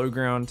SCVs to the low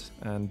ground,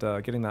 and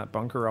getting that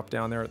bunker up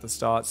down there at the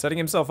start. Setting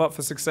himself up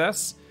for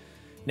success.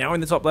 Now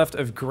in the top left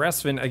of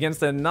Gresvin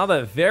against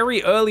another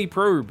very early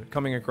probe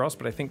coming across,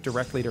 but I think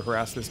directly to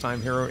harass this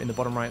time. Hero in the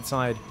bottom right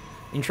side.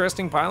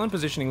 Interesting pylon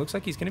positioning. Looks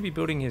like he's going to be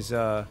building his...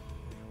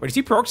 Wait, is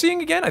he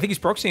proxying again? I think he's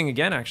proxying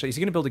again, actually. Is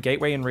he going to build a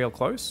gateway in real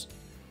close?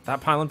 That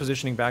pylon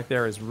positioning back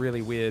there is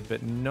really weird,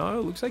 but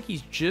no, looks like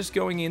he's just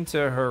going into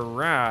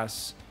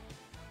harass.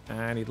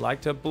 And he'd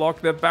like to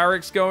block the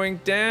barracks going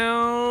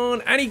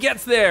down. And he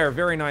gets there.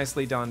 Very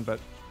nicely done, but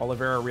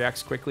Oliveira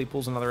reacts quickly,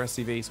 pulls another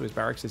SCV, so his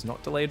barracks is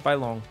not delayed by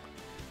long,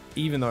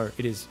 even though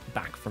it is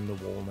back from the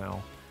wall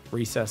now.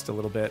 recessed a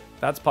little bit.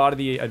 That's part of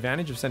the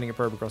advantage of sending a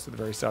probe across at the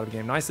very start of the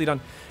game. Nicely done.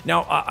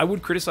 Now, I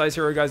would criticize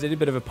Hero, guys. I did a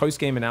bit of a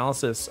post-game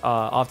analysis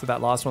after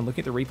that last one.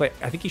 Looking at the replay,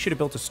 I think he should have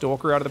built a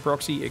Stalker out of the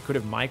proxy. It could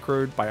have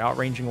microed by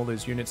outranging all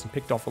those units and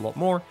picked off a lot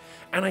more.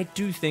 And I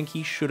do think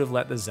he should have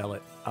let the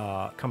Zealot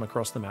come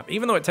across the map.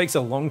 Even though it takes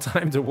a long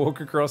time to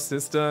walk across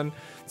this turn,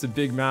 it's a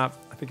big map.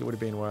 I think it would have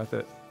been worth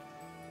it.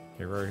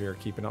 Hero here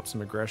keeping up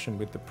some aggression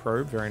with the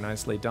probe. Very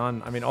nicely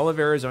done. I mean,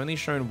 Oliveira's only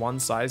shown one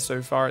size so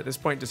far. At this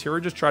point, does Hero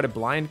just try to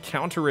blind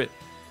counter it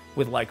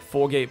with like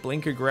 4-gate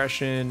blink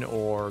aggression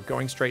or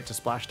going straight to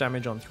splash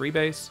damage on 3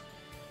 base?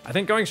 I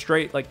think going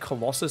straight like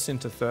Colossus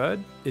into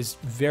 3rd is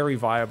very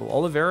viable.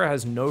 Oliveira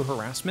has no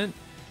harassment.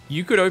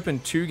 You could open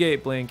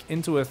 2-gate blink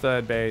into a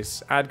 3rd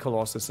base, add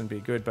Colossus and be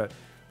good. But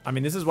I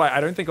mean, this is why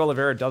I don't think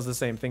Oliveira does the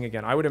same thing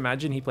again. I would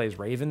imagine he plays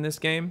Raven this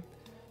game.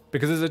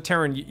 Because as a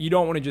Terran, you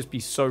don't want to just be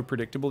so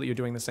predictable that you're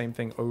doing the same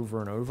thing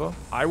over and over.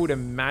 I would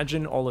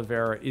imagine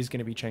Oliveira is going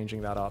to be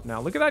changing that up.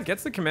 Now, look at that.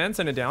 Gets the command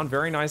center down.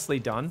 Very nicely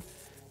done.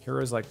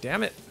 Hero's like,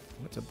 damn it.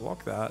 I want to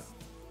block that.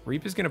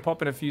 Reaper's going to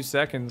pop in a few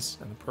seconds.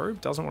 And the probe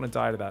doesn't want to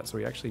die to that. So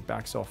he actually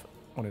backs off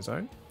on his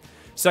own.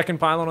 Second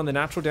pylon on the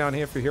natural down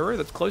here for Hero.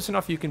 That's close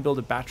enough you can build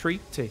a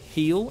battery to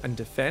heal and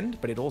defend.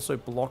 But it also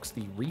blocks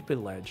the Reaper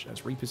ledge,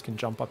 as Reapers can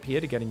jump up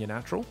here to get in your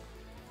natural.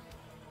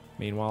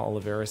 Meanwhile,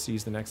 Oliveira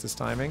sees the Nexus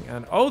timing,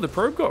 and oh, the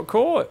probe got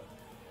caught.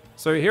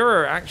 So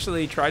Hero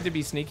actually tried to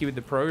be sneaky with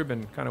the probe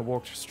and kind of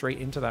walked straight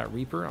into that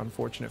Reaper.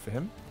 Unfortunate for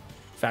him.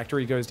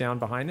 Factory goes down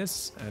behind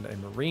this, and a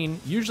Marine,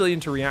 usually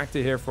into Reactor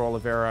here for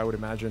Oliveira, I would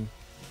imagine.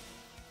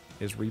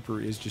 His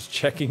Reaper is just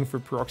checking for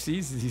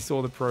proxies as he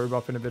saw the probe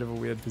up in a bit of a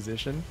weird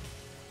position.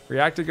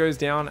 Reactor goes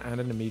down,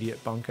 and an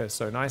immediate bunker.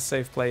 So nice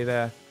safe play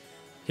there.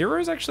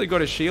 Hero's actually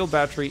got a shield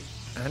battery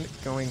and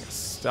going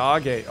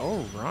Stargate.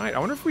 Oh, right. I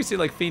wonder if we see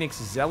like Phoenix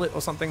Zealot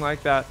or something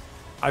like that.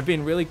 I've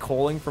been really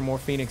calling for more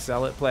Phoenix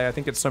Zealot play. I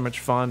think it's so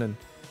much fun and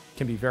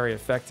can be very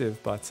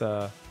effective. But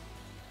of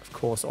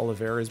course,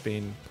 Oliveira's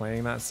been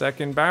playing that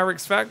second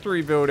barracks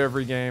factory build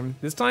every game.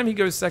 This time he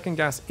goes second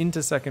gas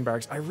into second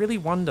barracks. I really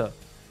wonder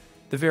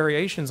the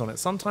variations on it.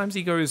 Sometimes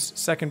he goes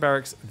second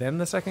barracks, then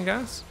the second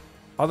gas.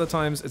 Other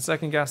times it's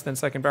second gas, then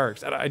second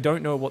barracks. I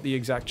don't know what the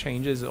exact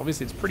change is.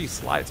 Obviously, it's pretty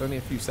slight. It's only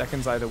a few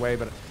seconds either way,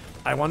 but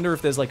I wonder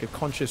if there's like a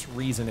conscious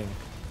reasoning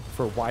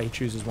for why he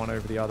chooses one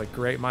over the other.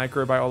 Great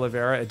micro by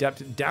Oliveira.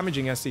 Adept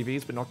damaging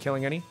SCVs, but not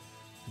killing any.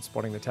 And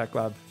spotting the tech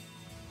lab.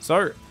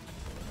 So,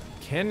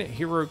 can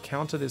Hero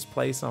counter this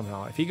play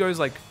somehow? If he goes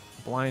like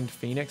blind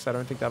Phoenix, I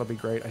don't think that'll be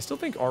great. I still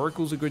think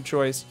Oracle's a good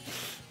choice.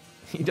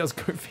 He does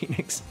go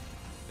Phoenix.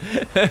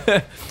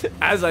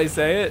 As I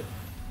say it.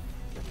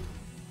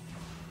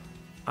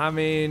 I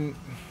mean,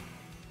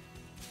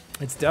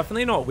 it's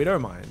definitely not Widow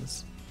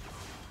Mines.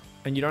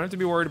 And you don't have to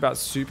be worried about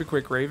super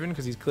quick Raven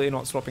because he's clearly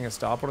not swapping a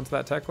starport onto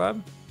that tech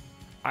lab.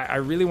 I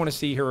really want to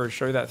see Hero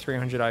show that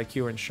 300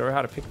 IQ and show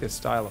how to pick this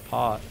style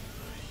apart.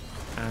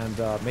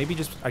 And maybe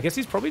just, I guess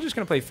he's probably just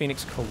going to play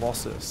Phoenix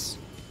Colossus.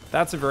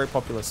 That's a very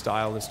popular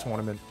style this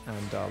tournament,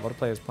 and a lot of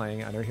players playing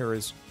it. I know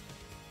Hero's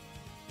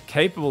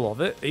capable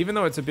of it, even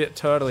though it's a bit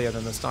turtlier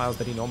than the styles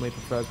that he normally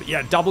prefers. But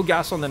yeah, double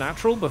gas on the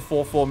natural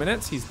before 4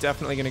 minutes. He's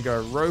definitely going to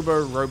go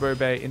Robo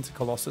Bay into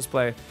Colossus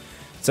play.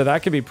 So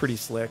that could be pretty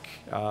slick.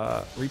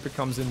 Reaper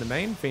comes in the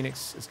main.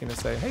 Phoenix is going to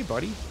say, hey,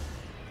 buddy.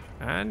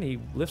 And he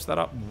lifts that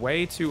up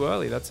way too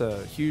early. That's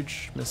a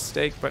huge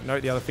mistake. But no,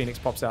 the other Phoenix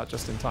pops out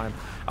just in time.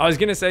 I was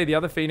going to say the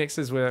other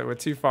Phoenixes were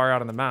too far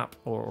out on the map,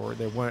 or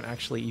they weren't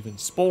actually even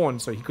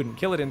spawned, so he couldn't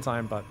kill it in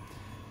time, but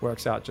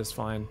works out just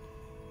fine.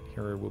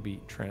 Hero will be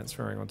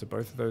transferring onto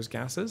both of those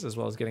gases, as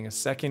well as getting a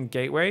second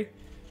gateway.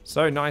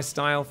 So nice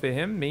style for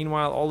him.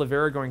 Meanwhile,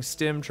 Oliveira going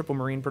stim, triple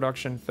marine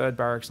production, third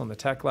barracks on the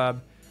tech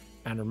lab.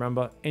 And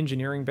remember,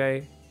 engineering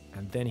bay,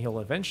 and then he'll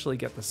eventually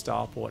get the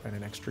starport and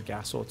an extra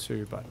gas or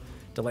two, but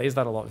delays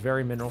that a lot.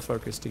 Very mineral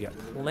focused to get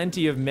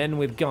plenty of men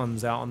with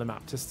guns out on the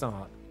map to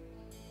start.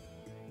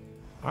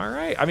 All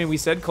right. I mean, we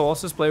said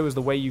Colossus play was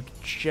the way you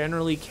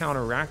generally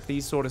counteract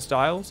these sort of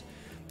styles.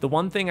 The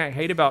one thing I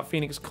hate about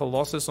Phoenix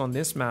Colossus on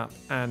this map,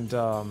 and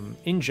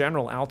in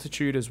general,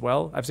 altitude as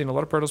well, I've seen a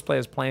lot of Protoss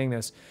players playing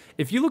this.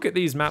 If you look at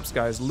these maps,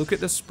 guys, look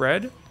at the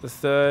spread, the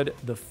third,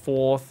 the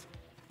fourth,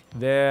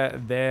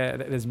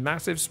 there's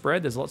massive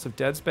spread, there's lots of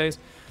dead space,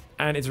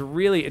 and it's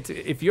really,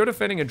 if you're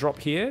defending a drop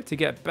here, to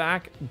get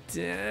back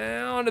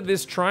down to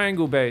this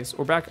triangle base,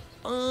 or back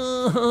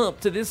up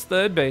to this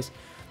third base,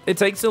 it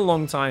takes a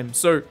long time.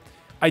 So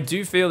I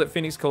do feel that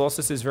Phoenix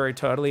Colossus is very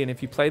turtly, and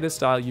if you play this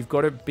style, you've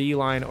got to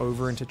beeline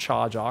over into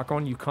Charge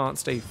Archon. You can't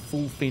stay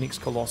full Phoenix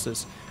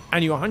Colossus,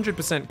 and you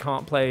 100%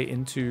 can't play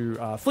into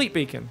Fleet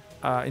Beacon,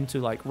 into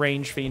like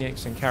range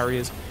Phoenix and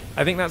carriers.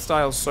 I think that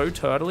style is so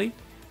turtly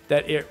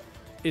that it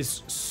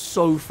is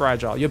so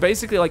fragile. You're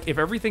basically like, if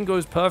everything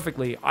goes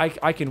perfectly,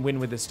 I can win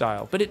with this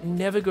style, but it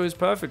never goes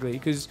perfectly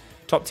because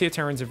top tier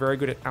Terrans are very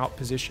good at out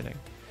positioning.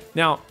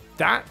 Now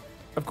that,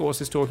 of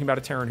course, is talking about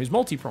a Terran who's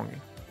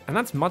multi-pronging, and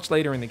that's much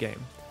later in the game.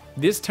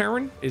 This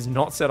Terran is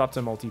not set up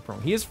to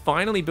multi-prong. He is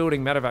finally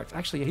building medevacs.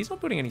 Actually, he's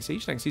not building any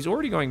siege tanks. He's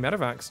already going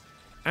medevacs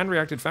and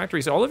reacted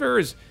factory. So Oliveira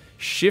is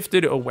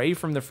shifted away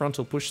from the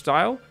frontal push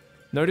style.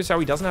 Notice how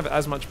he doesn't have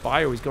as much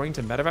bio. He's going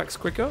to medevacs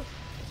quicker.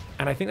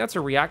 And I think that's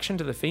a reaction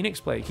to the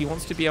Phoenix play. He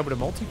wants to be able to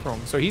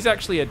multi-prong. So he's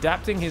actually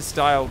adapting his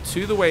style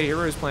to the way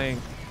Hero's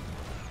playing.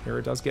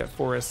 Hero does get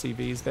 4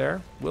 SCVs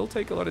there. Will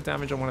take a lot of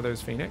damage on one of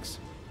those Phoenix.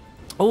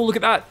 Oh, look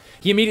at that.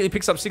 He immediately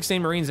picks up 16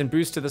 Marines and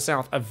boosts to the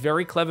south. A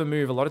very clever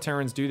move. A lot of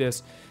Terrans do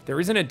this. There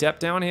is an Adept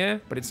down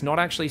here, but it's not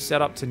actually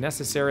set up to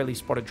necessarily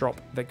spot a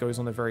drop that goes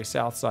on the very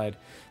south side.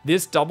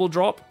 This double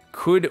drop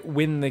could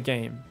win the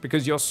game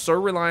because you're so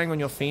relying on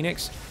your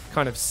Phoenix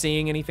kind of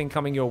seeing anything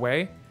coming your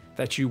way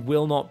that you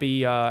will not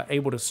be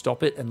able to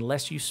stop it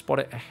unless you spot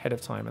it ahead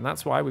of time. And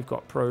that's why we've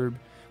got Probe,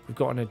 we've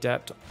got an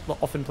Adept.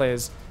 Often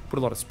players put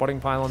a lot of spotting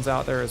pylons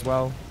out there as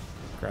well.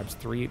 Grabs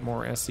 3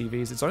 more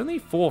SCVs. It's only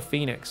 4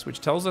 Phoenix,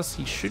 which tells us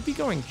he should be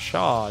going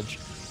charge.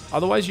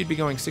 Otherwise, you'd be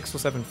going 6 or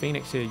 7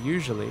 Phoenix here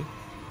usually.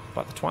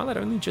 But the Twilight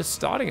only just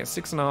starting at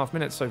 6.5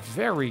 minutes, so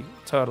very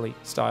turtley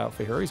style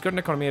for Hero. He's got an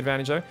economy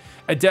advantage though.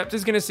 Adept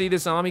is going to see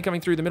this army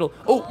coming through the middle.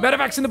 Oh,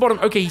 Medevac's in the bottom.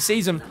 Okay, he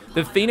sees him.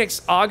 The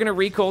Phoenix are going to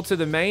recall to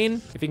the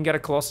main. If he can get a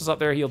Colossus up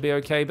there, he'll be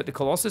okay. But the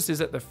Colossus is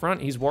at the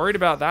front. He's worried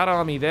about that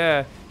army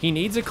there. He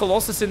needs a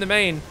Colossus in the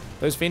main.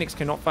 Those Phoenix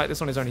cannot fight this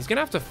on his own. He's going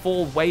to have to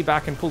fall way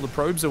back and pull the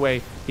probes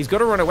away. He's got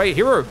to run away.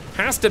 Hero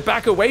has to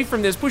back away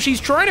from this push. He's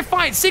trying to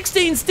fight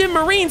 16 Stim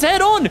Marines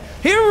head on.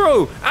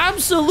 Hero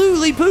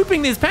absolutely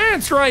pooping his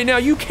pants right now.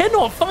 You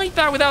cannot fight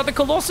that without the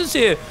Colossus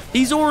here.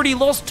 He's already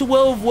lost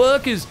 12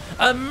 workers.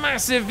 A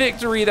massive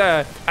victory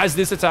there. As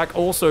this attack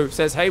also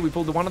says, hey, we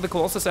pulled one of the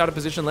Colossus out of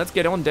position. Let's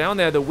get on down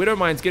there. The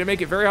Widowmine's going to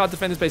make it very hard to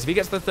defend the space. If he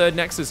gets the 3rd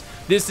Nexus,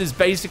 this is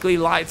basically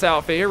lights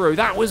out for Hero.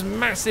 That was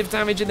massive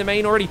damage in the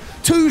main already.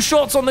 2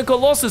 shots on the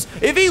Colossus.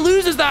 If he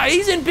loses that,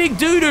 he's in big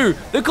doo-doo.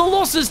 The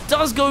Colossus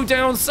does go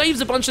down, saves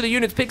a bunch of the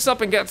units, picks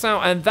up and gets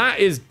out, and that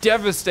is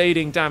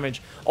devastating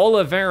damage.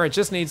 Oliveira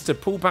just needs to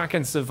pull back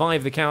and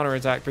survive the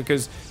counterattack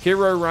because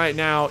Hero right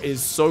now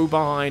is so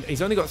behind.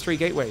 He's only got 3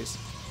 gateways.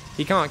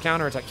 He can't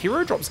counterattack.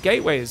 Hero drops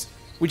gateways,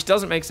 which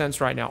doesn't make sense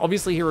right now.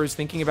 Obviously, Hero's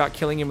thinking about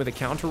killing him with a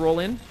counter roll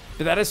in,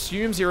 but that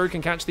assumes Hero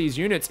can catch these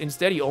units.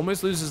 Instead, he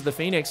almost loses the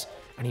Phoenix,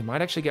 and he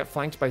might actually get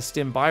flanked by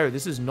Stim Bio.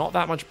 This is not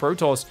that much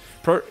Protoss.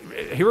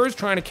 Hero's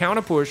trying to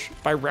counter push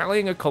by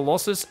rallying a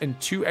Colossus and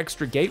 2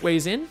 extra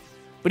gateways in,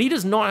 but he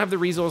does not have the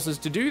resources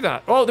to do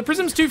that. Oh, the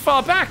Prism's too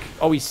far back.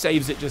 Oh, he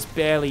saves it just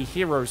barely.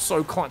 Hero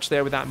so clutch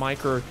there with that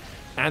micro,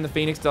 and the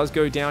Phoenix does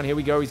go down. Here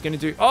we go. He's going to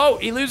do... Oh,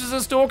 he loses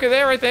a Stalker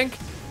there, I think.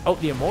 Oh,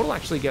 the Immortal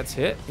actually gets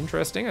hit.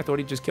 Interesting. I thought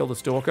he'd just kill the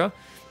Stalker.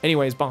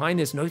 Anyways, behind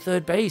this, no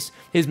 3rd base.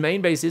 His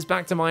main base is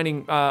back to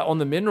mining on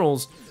the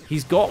minerals.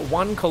 He's got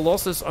 1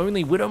 Colossus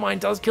only. Widowmine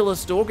does kill a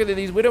Stalker.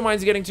 These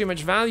Widowmines are getting too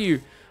much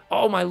value.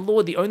 Oh my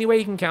lord, the only way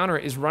he can counter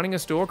it is running a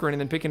Stalker in and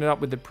then picking it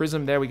up with the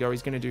Prism. There we go.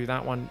 He's going to do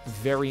that one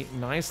very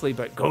nicely,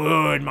 but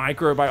good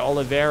micro by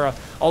Oliveira.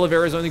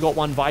 Oliveira's only got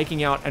 1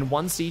 Viking out and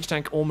 1 Siege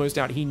Tank almost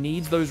out. He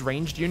needs those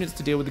ranged units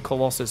to deal with the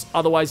Colossus.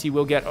 Otherwise, he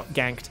will get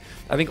ganked.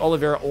 I think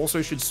Oliveira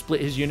also should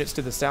split his units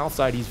to the south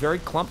side. He's very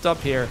clumped up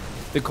here.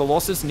 The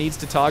Colossus needs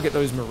to target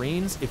those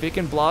Marines. If it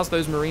can blast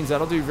those Marines,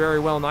 that'll do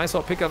very well. Nice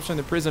hot pickups from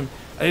the Prism.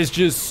 There's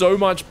just so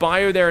much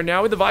bio there. And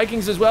now with the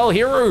Vikings as well,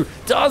 Hero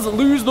does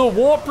lose the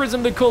Warp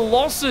Prism. The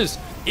Colossus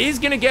is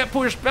going to get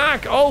pushed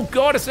back. Oh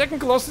god, a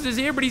 2nd Colossus is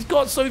here, but he's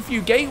got so few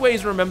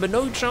gateways, remember.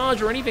 No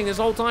charge or anything this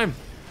whole time.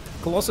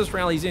 Colossus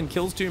rallies in,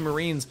 kills 2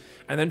 Marines,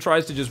 and then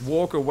tries to just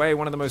walk away.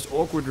 One of the most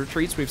awkward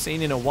retreats we've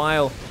seen in a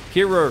while.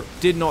 Hero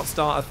did not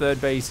start a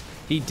 3rd base.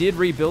 He did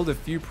rebuild a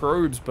few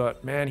probes,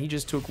 but man, he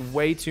just took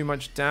way too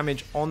much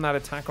damage on that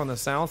attack on the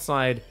south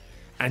side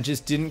and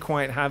just didn't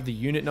quite have the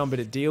unit number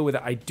to deal with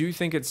it. I do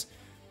think it's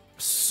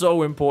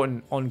so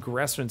important on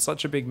Gressven,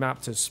 such a big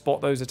map, to spot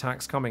those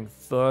attacks coming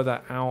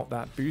further out.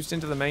 That boost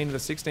into the main of the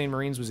 16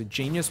 Marines was a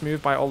genius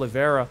move by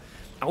Oliveira.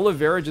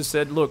 Oliveira just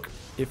said, look,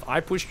 if I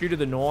pushed you to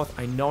the north,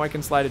 I know I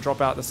can slide a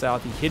drop out the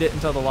south. He hit it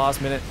until the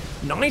last minute.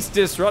 Nice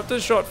disruptor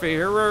shot for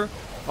Hero.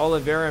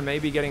 Oliveira may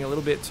be getting a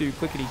little bit too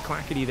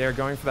clickety-clackety there,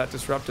 going for that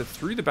disruptor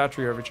through the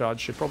battery overcharge.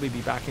 Should probably be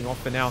backing off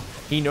for now.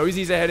 He knows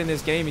he's ahead in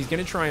this game. He's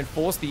going to try and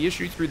force the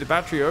issue through the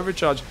battery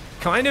overcharge.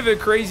 Kind of a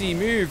crazy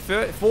move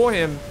for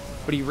him,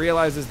 but he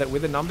realizes that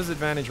with a numbers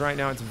advantage right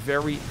now, it's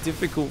very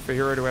difficult for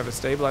Hero to ever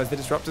stabilize. The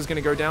disruptor's going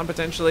to go down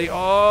potentially.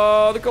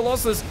 Oh, the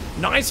Colossus.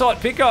 Nice hot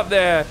pickup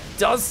there.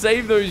 Does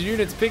save those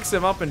units, picks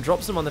them up and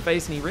drops them on the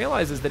face, and he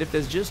realizes that if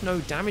there's just no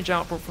damage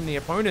output from the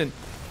opponent,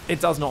 it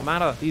does not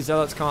matter. These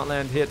Zealots can't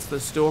land hits. The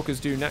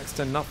Stalkers do next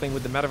to nothing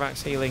with the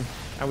Medevacs healing.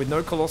 And with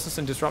no Colossus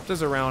and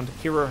Disruptors around,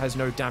 Hero has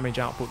no damage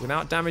output.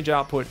 Without damage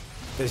output,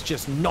 there's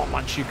just not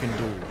much you can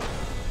do.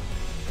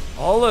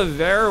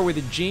 Oliveira with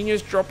a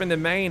genius drop in the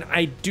main.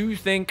 I do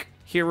think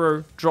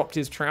Hero dropped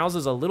his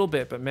trousers a little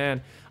bit, but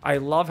man, I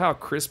love how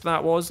crisp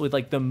that was. With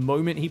like the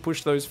moment he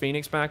pushed those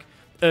Phoenix back,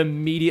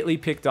 immediately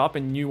picked up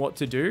and knew what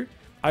to do.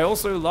 I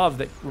also love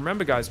that,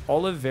 remember guys,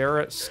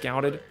 Oliveira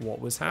scouted what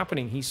was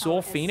happening. He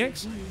saw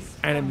Phoenix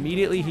and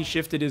immediately he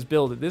shifted his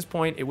build. At this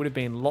point, it would have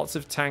been lots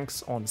of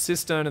tanks on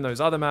Cistern and those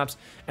other maps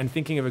and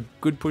thinking of a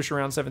good push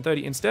around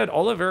 730. Instead,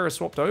 Oliveira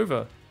swapped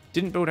over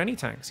didn't build any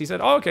tanks. He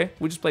said, oh, okay,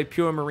 we'll just play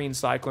pure Marine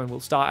Cyclone. We'll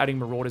start adding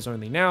Marauders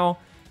only now,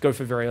 go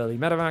for very early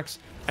medevacs.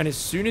 And as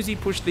soon as he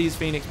pushed these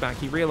Phoenix back,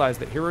 he realized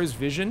that Hero's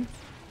vision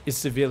is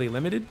severely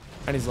limited.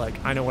 And he's like,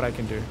 I know what I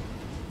can do.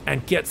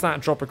 And gets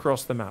that drop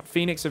across the map.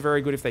 Phoenix are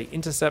very good if they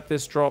intercept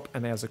this drop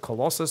and there's a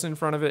Colossus in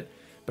front of it.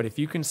 But if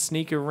you can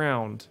sneak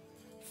around,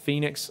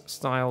 Phoenix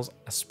styles,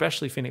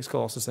 especially Phoenix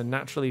Colossus, are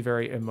naturally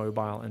very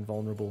immobile and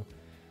vulnerable.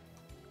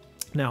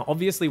 Now,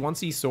 obviously, once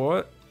he saw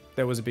it,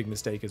 there was a big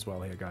mistake as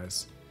well here,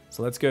 guys.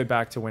 So let's go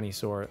back to when he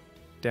saw it.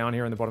 Down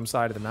here on the bottom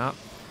side of the map.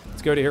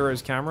 Let's go to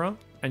Hero's camera.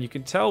 And you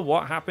can tell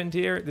what happened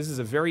here. This is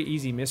a very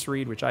easy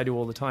misread, which I do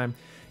all the time.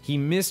 He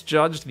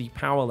misjudged the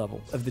power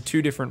level of the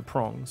two different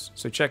prongs.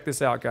 So check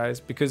this out, guys.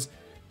 Because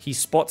he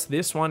spots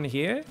this one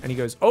here. And he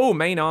goes, oh,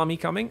 main army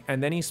coming.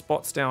 And then he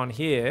spots down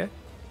here,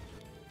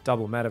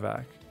 double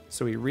medevac.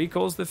 So he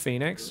recalls the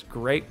Phoenix.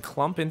 Great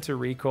clump into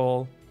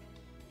recall.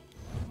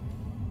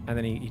 And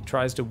then he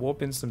tries to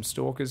warp in some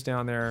Stalkers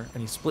down there.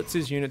 And he splits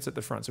his units at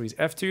the front. So he's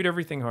F2'd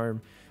everything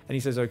home. And he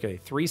says, okay,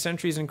 3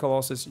 sentries in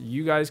Colossus.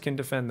 You guys can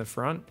defend the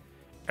front.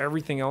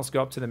 Everything else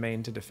go up to the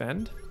main to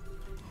defend.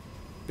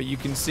 But you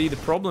can see the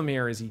problem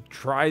here is he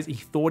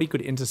thought he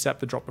could intercept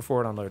the drop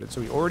before it unloaded.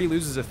 So he already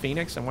loses a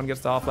Phoenix and one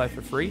gets the Half-Life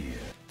for free.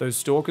 Those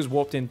Stalkers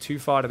warped in too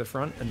far to the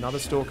front. Another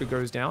Stalker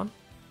goes down.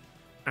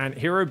 And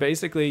Hero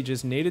basically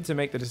just needed to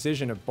make the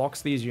decision to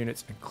box these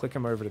units and click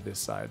them over to this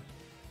side.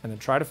 And then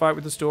try to fight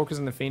with the Stalkers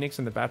and the Phoenix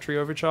and the battery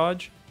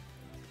overcharge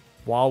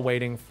while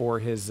waiting for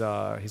his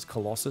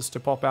Colossus to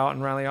pop out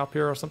and rally up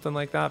here or something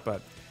like that. But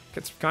it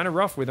gets kind of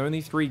rough with only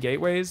 3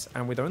 gateways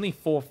and with only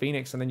 4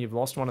 Phoenix, and then you've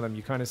lost one of them.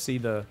 You kind of see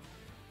the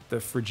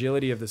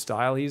fragility of the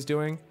style he's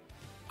doing.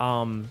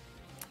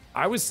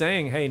 I was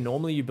saying, hey,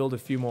 normally you build a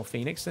few more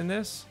Phoenix in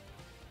this.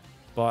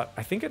 But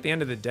I think at the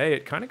end of the day,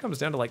 it kind of comes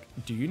down to, like,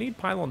 do you need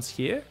pylons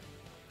here?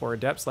 Or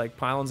adepts, like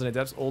pylons and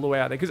adepts all the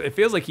way out there? Because it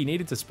feels like he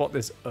needed to spot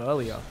this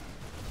earlier.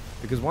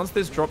 Because once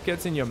this drop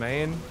gets in your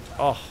main,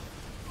 oh,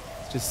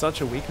 it's just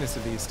such a weakness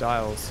of these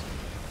styles.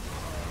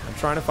 I'm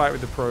trying to fight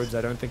with the probes.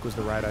 I don't think was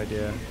the right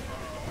idea.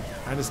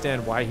 I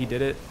understand why he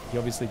did it. He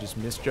obviously just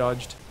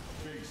misjudged.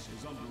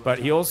 But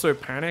he also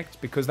panicked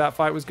because that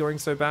fight was going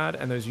so bad.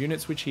 And those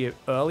units which he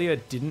earlier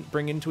didn't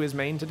bring into his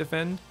main to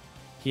defend,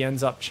 he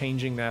ends up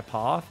changing their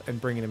path and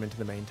bringing them into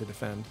the main to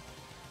defend.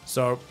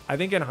 So I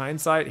think in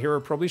hindsight, Hero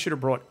probably should have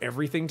brought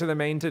everything to the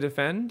main to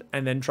defend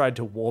and then tried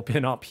to warp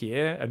in up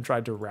here and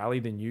tried to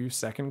rally the new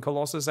second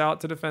Colossus out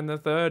to defend the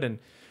third. And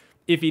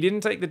if he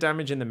didn't take the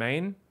damage in the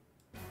main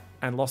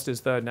and lost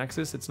his third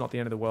Nexus, it's not the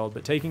end of the world.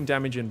 But taking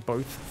damage in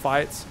both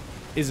fights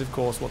is, of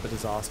course, what the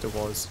disaster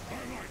was.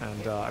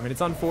 And, I mean,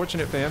 it's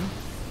unfortunate for him.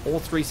 All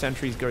 3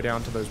 sentries go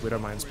down to those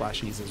Widowmine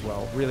splashies as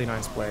well. Really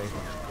nice play.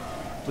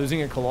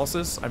 Losing a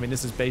Colossus, I mean,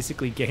 this is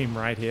basically game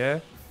right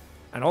here.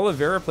 And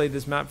Oliveira played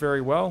this map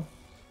very well.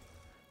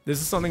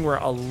 This is something where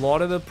a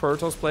lot of the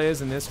Protoss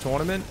players in this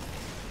tournament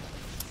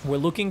were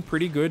looking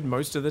pretty good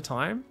most of the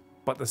time.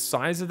 But the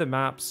size of the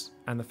maps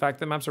and the fact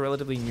that maps are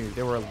relatively new,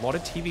 there were a lot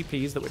of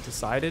TvPs that were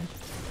decided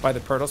by the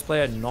Protoss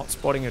player not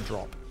spotting a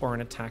drop or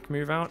an attack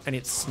move out, and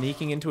it's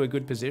sneaking into a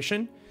good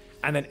position,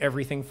 and then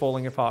everything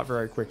falling apart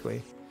very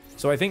quickly.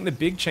 So I think the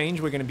big change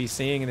we're going to be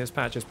seeing in this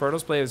patch is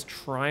Protoss players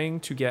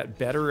trying to get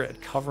better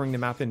at covering the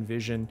map in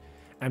vision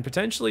and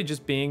potentially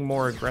just being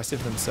more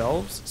aggressive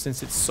themselves,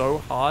 since it's so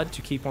hard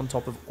to keep on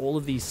top of all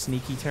of these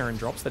sneaky Terran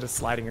drops that are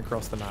sliding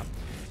across the map.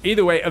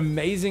 Either way,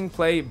 amazing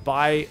play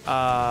by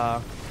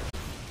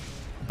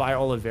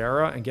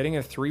Oliveira, and getting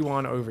a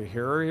 3-1 over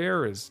Hero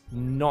here is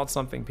not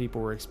something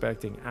people were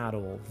expecting at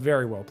all.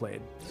 Very well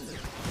played.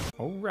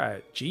 All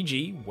right,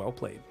 GG, well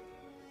played.